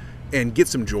attack and get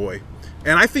some joy.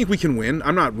 And I think we can win.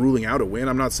 I'm not ruling out a win.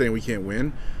 I'm not saying we can't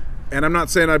win. And I'm not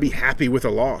saying I'd be happy with a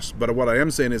loss. But what I am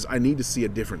saying is I need to see a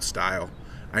different style.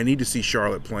 I need to see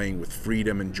Charlotte playing with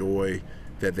freedom and joy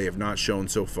that they have not shown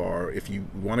so far. If you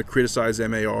want to criticize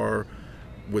MAR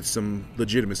with some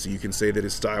legitimacy, you can say that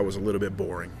his style was a little bit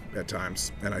boring at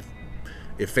times. And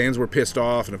if fans were pissed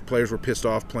off and if players were pissed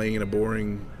off playing in a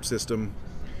boring system,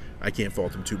 I can't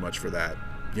fault them too much for that.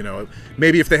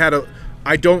 Maybe if they had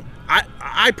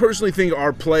I personally think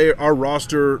our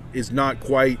roster is not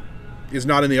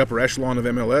in the upper echelon of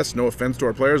MLS. No offense to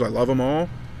our players. I love them all.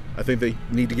 I think they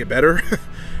need to get better.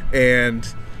 And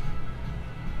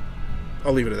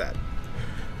I'll leave it at that.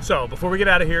 So before we get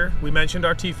out of here, we mentioned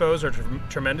our TFOS are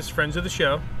tremendous friends of the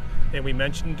show. And we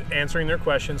mentioned answering their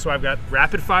questions. So I've got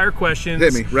rapid fire questions.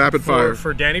 Hit me, rapid fire.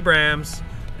 For Danny Brams.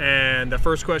 And the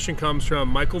first question comes from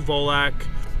Michael Volak.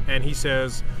 and he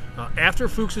says, after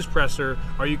Fuchs' presser,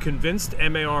 are you convinced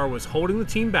MAR was holding the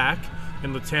team back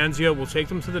and Lattanzio will take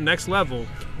them to the next level,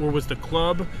 or was the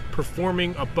club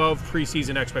performing above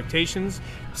preseason expectations?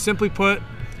 Simply put,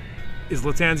 is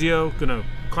Lattanzio going to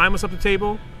climb us up the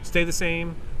table, stay the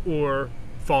same, or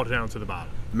fall down to the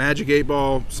bottom? Magic 8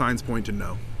 ball, signs point to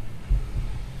no.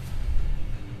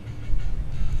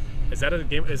 Is that a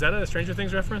game? Is that a Stranger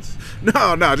Things reference?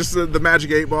 No, just the Magic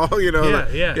 8 ball. You know.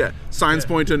 Yeah. Signs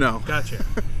point to no. Gotcha.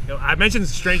 I mentioned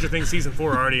Stranger Things season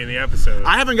 4 already in the episode.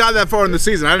 I haven't got that far in the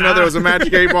season. I didn't know there was a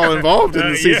Magic 8 ball involved in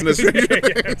the season of Stranger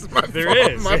Things.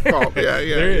 There is. My fault. Yeah.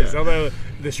 There is. Although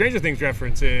the Stranger Things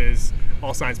reference is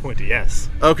all signs point to yes.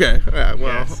 Okay. Yeah, well,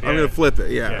 yes, I'm going to flip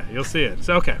it. Yeah. You'll see it.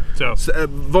 So okay. So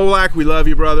Volak, we love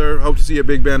you, brother. Hope to see you at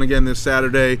Big Ben again this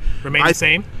Saturday. Remain the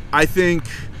same. I think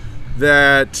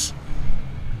that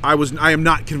I am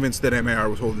not convinced that MAR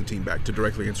was holding the team back, to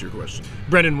directly answer your question.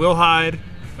 Brendan Wilhide,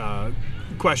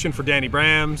 question for Danny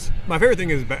Brams. My favorite thing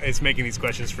is making these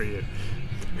questions for you.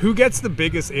 Who gets the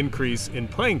biggest increase in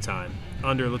playing time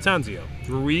under Lattanzio?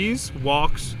 Ruiz,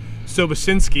 Walks,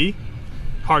 Sobocinski,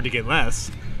 hard to get less,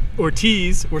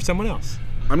 Ortiz, or someone else?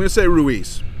 I'm going to say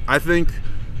Ruiz. I think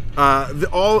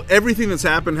everything that's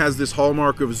happened has this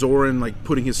hallmark of Zoran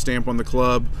putting his stamp on the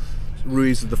club.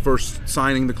 Ruiz is the first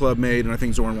signing the club made, and I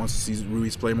think Zoran wants to see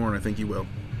Ruiz play more, and I think he will.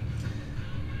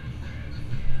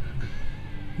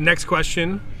 Next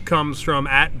question comes from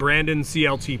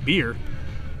 @BrandonCLTBeer.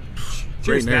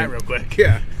 Cheers to that real quick.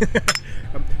 Yeah.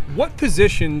 What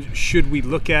position should we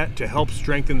look at to help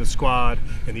strengthen the squad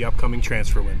in the upcoming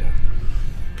transfer window?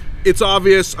 It's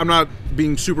obvious. I'm not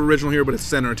being super original here, but it's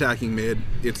center attacking mid.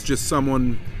 It's just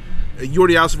someone.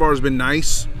 Jordi Alcivar has been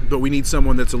nice, but we need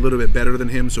someone that's a little bit better than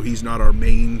him, so he's not our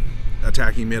main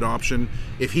attacking mid option.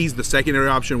 If he's the secondary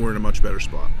option, we're in a much better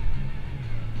spot.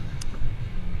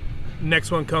 Next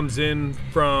one comes in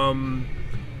from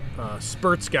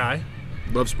Spurts Guy.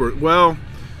 Love Spurs. Well,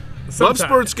 love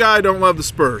Spurts Guy, don't love the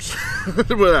Spurs. Put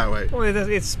it that way. Well,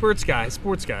 it's Spurts Guy,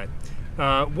 Sports Guy.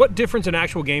 What difference in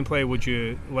actual gameplay would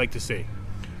you like to see?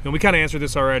 And we kind of answered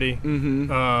this already.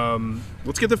 Mm-hmm.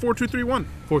 Let's get the 4-2-3-1.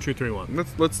 4-2-3-1.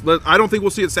 Let's. I don't think we'll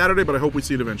see it Saturday, but I hope we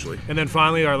see it eventually. And then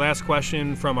finally, our last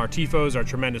question from our TFOS, our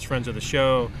tremendous friends of the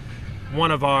show. One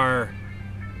of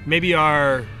maybe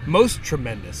our most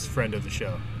tremendous friend of the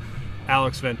show,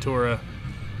 Alex Ventura.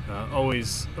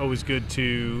 Always good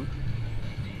to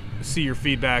see your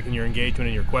feedback and your engagement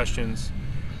and your questions.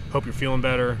 Hope you're feeling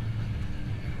better.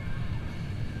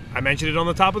 I mentioned it on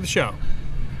the top of the show.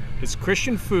 It's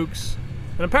Christian Fuchs,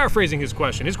 and I'm paraphrasing his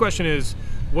question. His question is,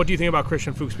 what do you think about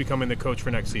Christian Fuchs becoming the coach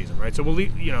for next season, right? So we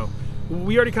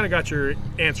already kind of got your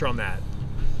answer on that.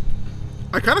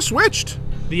 I kind of switched.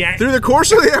 Through the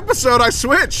course of the episode, I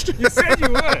switched. You said you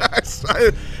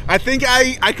would. I think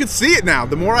I could see it now.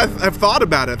 The more I've thought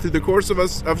about it through the course of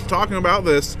us talking about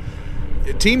this,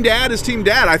 Team Dad is Team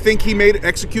Dad. I think he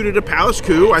executed a palace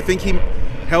coup. I think he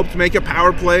helped make a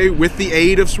power play with the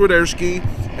aid of Swiderski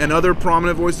and other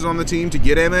prominent voices on the team to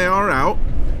get MAR out.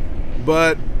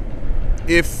 But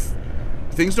if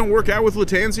things don't work out with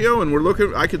Lattanzio,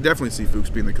 and I could definitely see Fuchs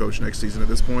being the coach next season at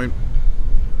this point.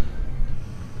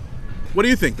 What do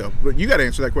you think, though? You got to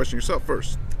answer that question yourself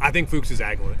first. I think Fuchs is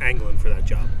angling for that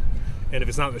job. And if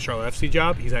it's not the Charlotte FC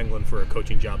job, he's angling for a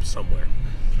coaching job somewhere.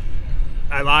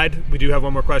 I lied. We do have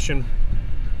one more question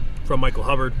from Michael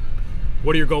Hubbard.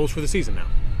 What are your goals for the season now?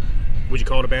 Would you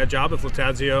call it a bad job if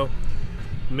Lattanzio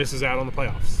misses out on the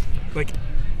playoffs?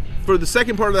 For the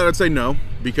second part of that, I'd say no,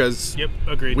 because yep,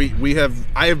 agreed.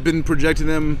 I have been projecting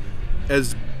them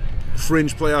as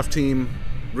fringe playoff team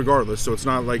regardless, so it's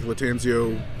not like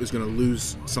Lattanzio is going to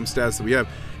lose some stats that we have.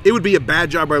 It would be a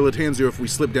bad job by Lattanzio if we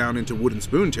slip down into wooden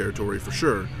spoon territory for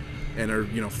sure and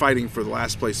are fighting for the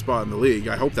last place spot in the league.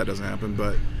 I hope that doesn't happen,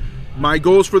 but my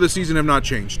goals for the season have not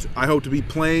changed. I hope to be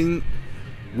playing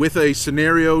with a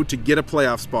scenario to get a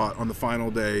playoff spot on the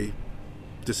final day,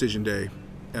 decision day,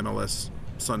 MLS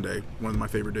Sunday, one of my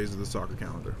favorite days of the soccer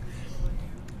calendar.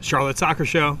 Charlotte Soccer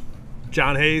Show.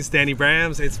 John Hayes, Danny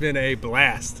Brams. It's been a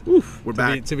blast. We're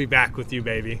back. To be back with you,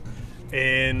 baby.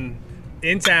 In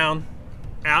town,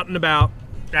 out and about,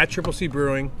 at Triple C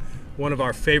Brewing, one of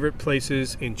our favorite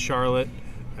places in Charlotte.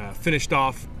 Finished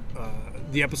off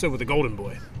the episode with the Golden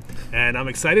Boy. And I'm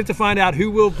excited to find out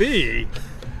who will be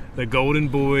the Golden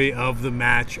Boy of the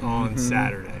match on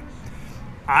Saturday.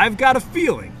 I've got a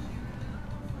feeling,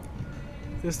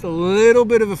 just a little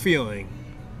bit of a feeling,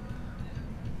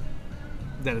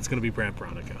 that it's going to be Brant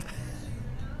Veronica.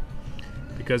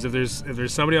 Because if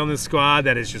there's somebody on this squad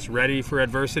that is just ready for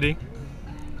adversity,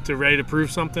 ready to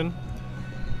prove something,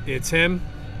 it's him.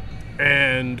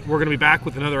 And we're going to be back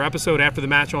with another episode after the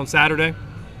match on Saturday.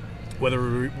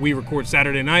 Whether we record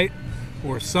Saturday night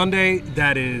or Sunday,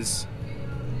 that is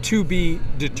to be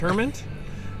determined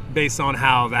based on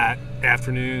how that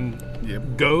afternoon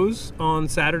goes on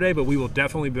Saturday. But we will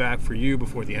definitely be back for you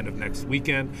before the end of next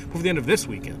weekend, before the end of this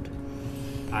weekend,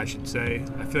 I should say.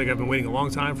 I feel like I've been waiting a long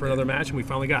time for another match, and we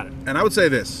finally got it. And I would say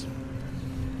this.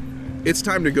 It's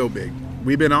time to go big.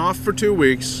 We've been off for 2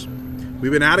 weeks.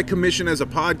 We've been out of commission as a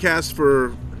podcast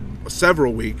for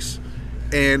several weeks.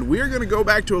 And we're going to go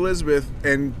back to Elizabeth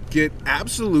and get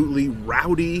absolutely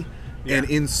rowdy and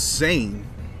insane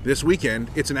this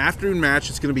weekend. It's an afternoon match.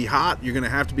 It's going to be hot. You're going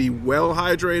to have to be well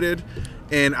hydrated.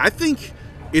 And I think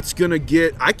it's going to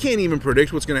get... I can't even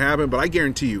predict what's going to happen, but I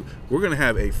guarantee you, we're going to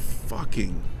have a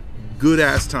fucking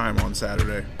good-ass time on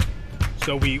Saturday.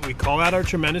 So we call out our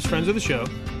tremendous friends of the show.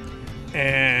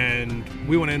 And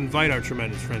we want to invite our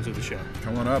tremendous friends of the show.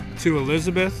 Come on up. To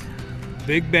Elizabeth,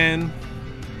 Big Ben,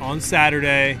 on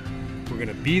Saturday. We're going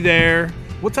to be there.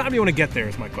 What time do you want to get there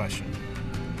is my question.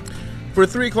 For a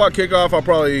 3 o'clock kickoff, I'll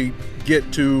probably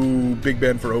get to Big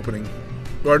Ben for opening.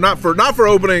 Or not for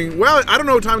opening. Well, I don't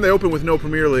know what time they open with no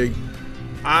Premier League.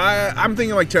 I'm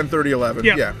thinking like 10:30, 11.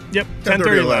 Yep. Yeah. Yep.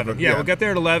 10:30, 11. Yeah, we'll get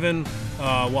there at 11.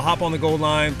 We'll hop on the goal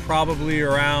line probably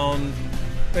around...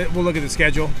 We'll look at the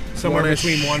schedule. Somewhere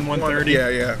between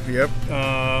 1:30.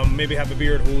 Yep. Maybe have a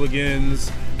beer at Hooligans,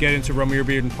 get into Romeo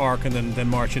Bearden Park, and then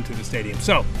march into the stadium.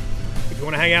 So, if you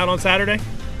want to hang out on Saturday,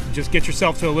 just get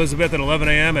yourself to Elizabeth at 11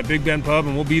 a.m. at Big Ben Pub,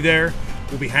 and we'll be there.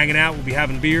 We'll be hanging out. We'll be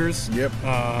having beers. Yep.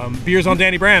 Beers on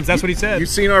Danny Brams. That's what he said. You've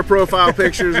seen our profile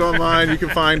pictures online. You can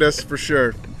find us for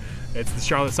sure. It's the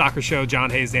Charlotte Soccer Show. John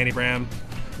Hayes, Danny Bram.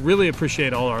 Really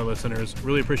appreciate all our listeners.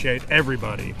 Really appreciate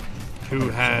everybody who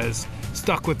has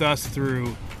stuck with us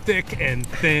through thick and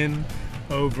thin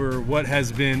over what has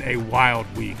been a wild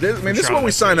week. This is what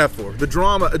we sign up for. The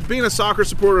drama. Being a soccer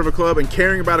supporter of a club and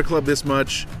caring about a club this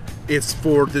much, it's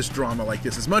for this drama like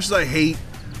this. As much as I hate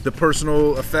the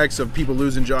personal effects of people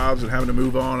losing jobs and having to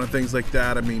move on and things like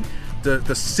that, I mean,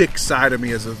 the sick side of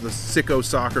me as the sicko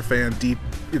soccer fan deep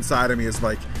inside of me is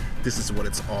like, this is what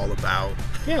it's all about.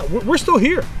 Yeah, we're still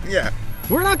here. Yeah.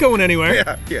 We're not going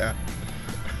anywhere. Yeah.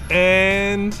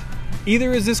 And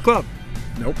either is this club.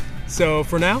 Nope. So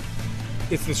for now,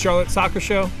 it's the Charlotte Soccer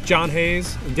Show, John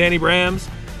Hayes, and Danny Brams.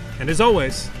 And as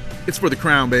always, it's for the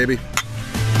crown, baby.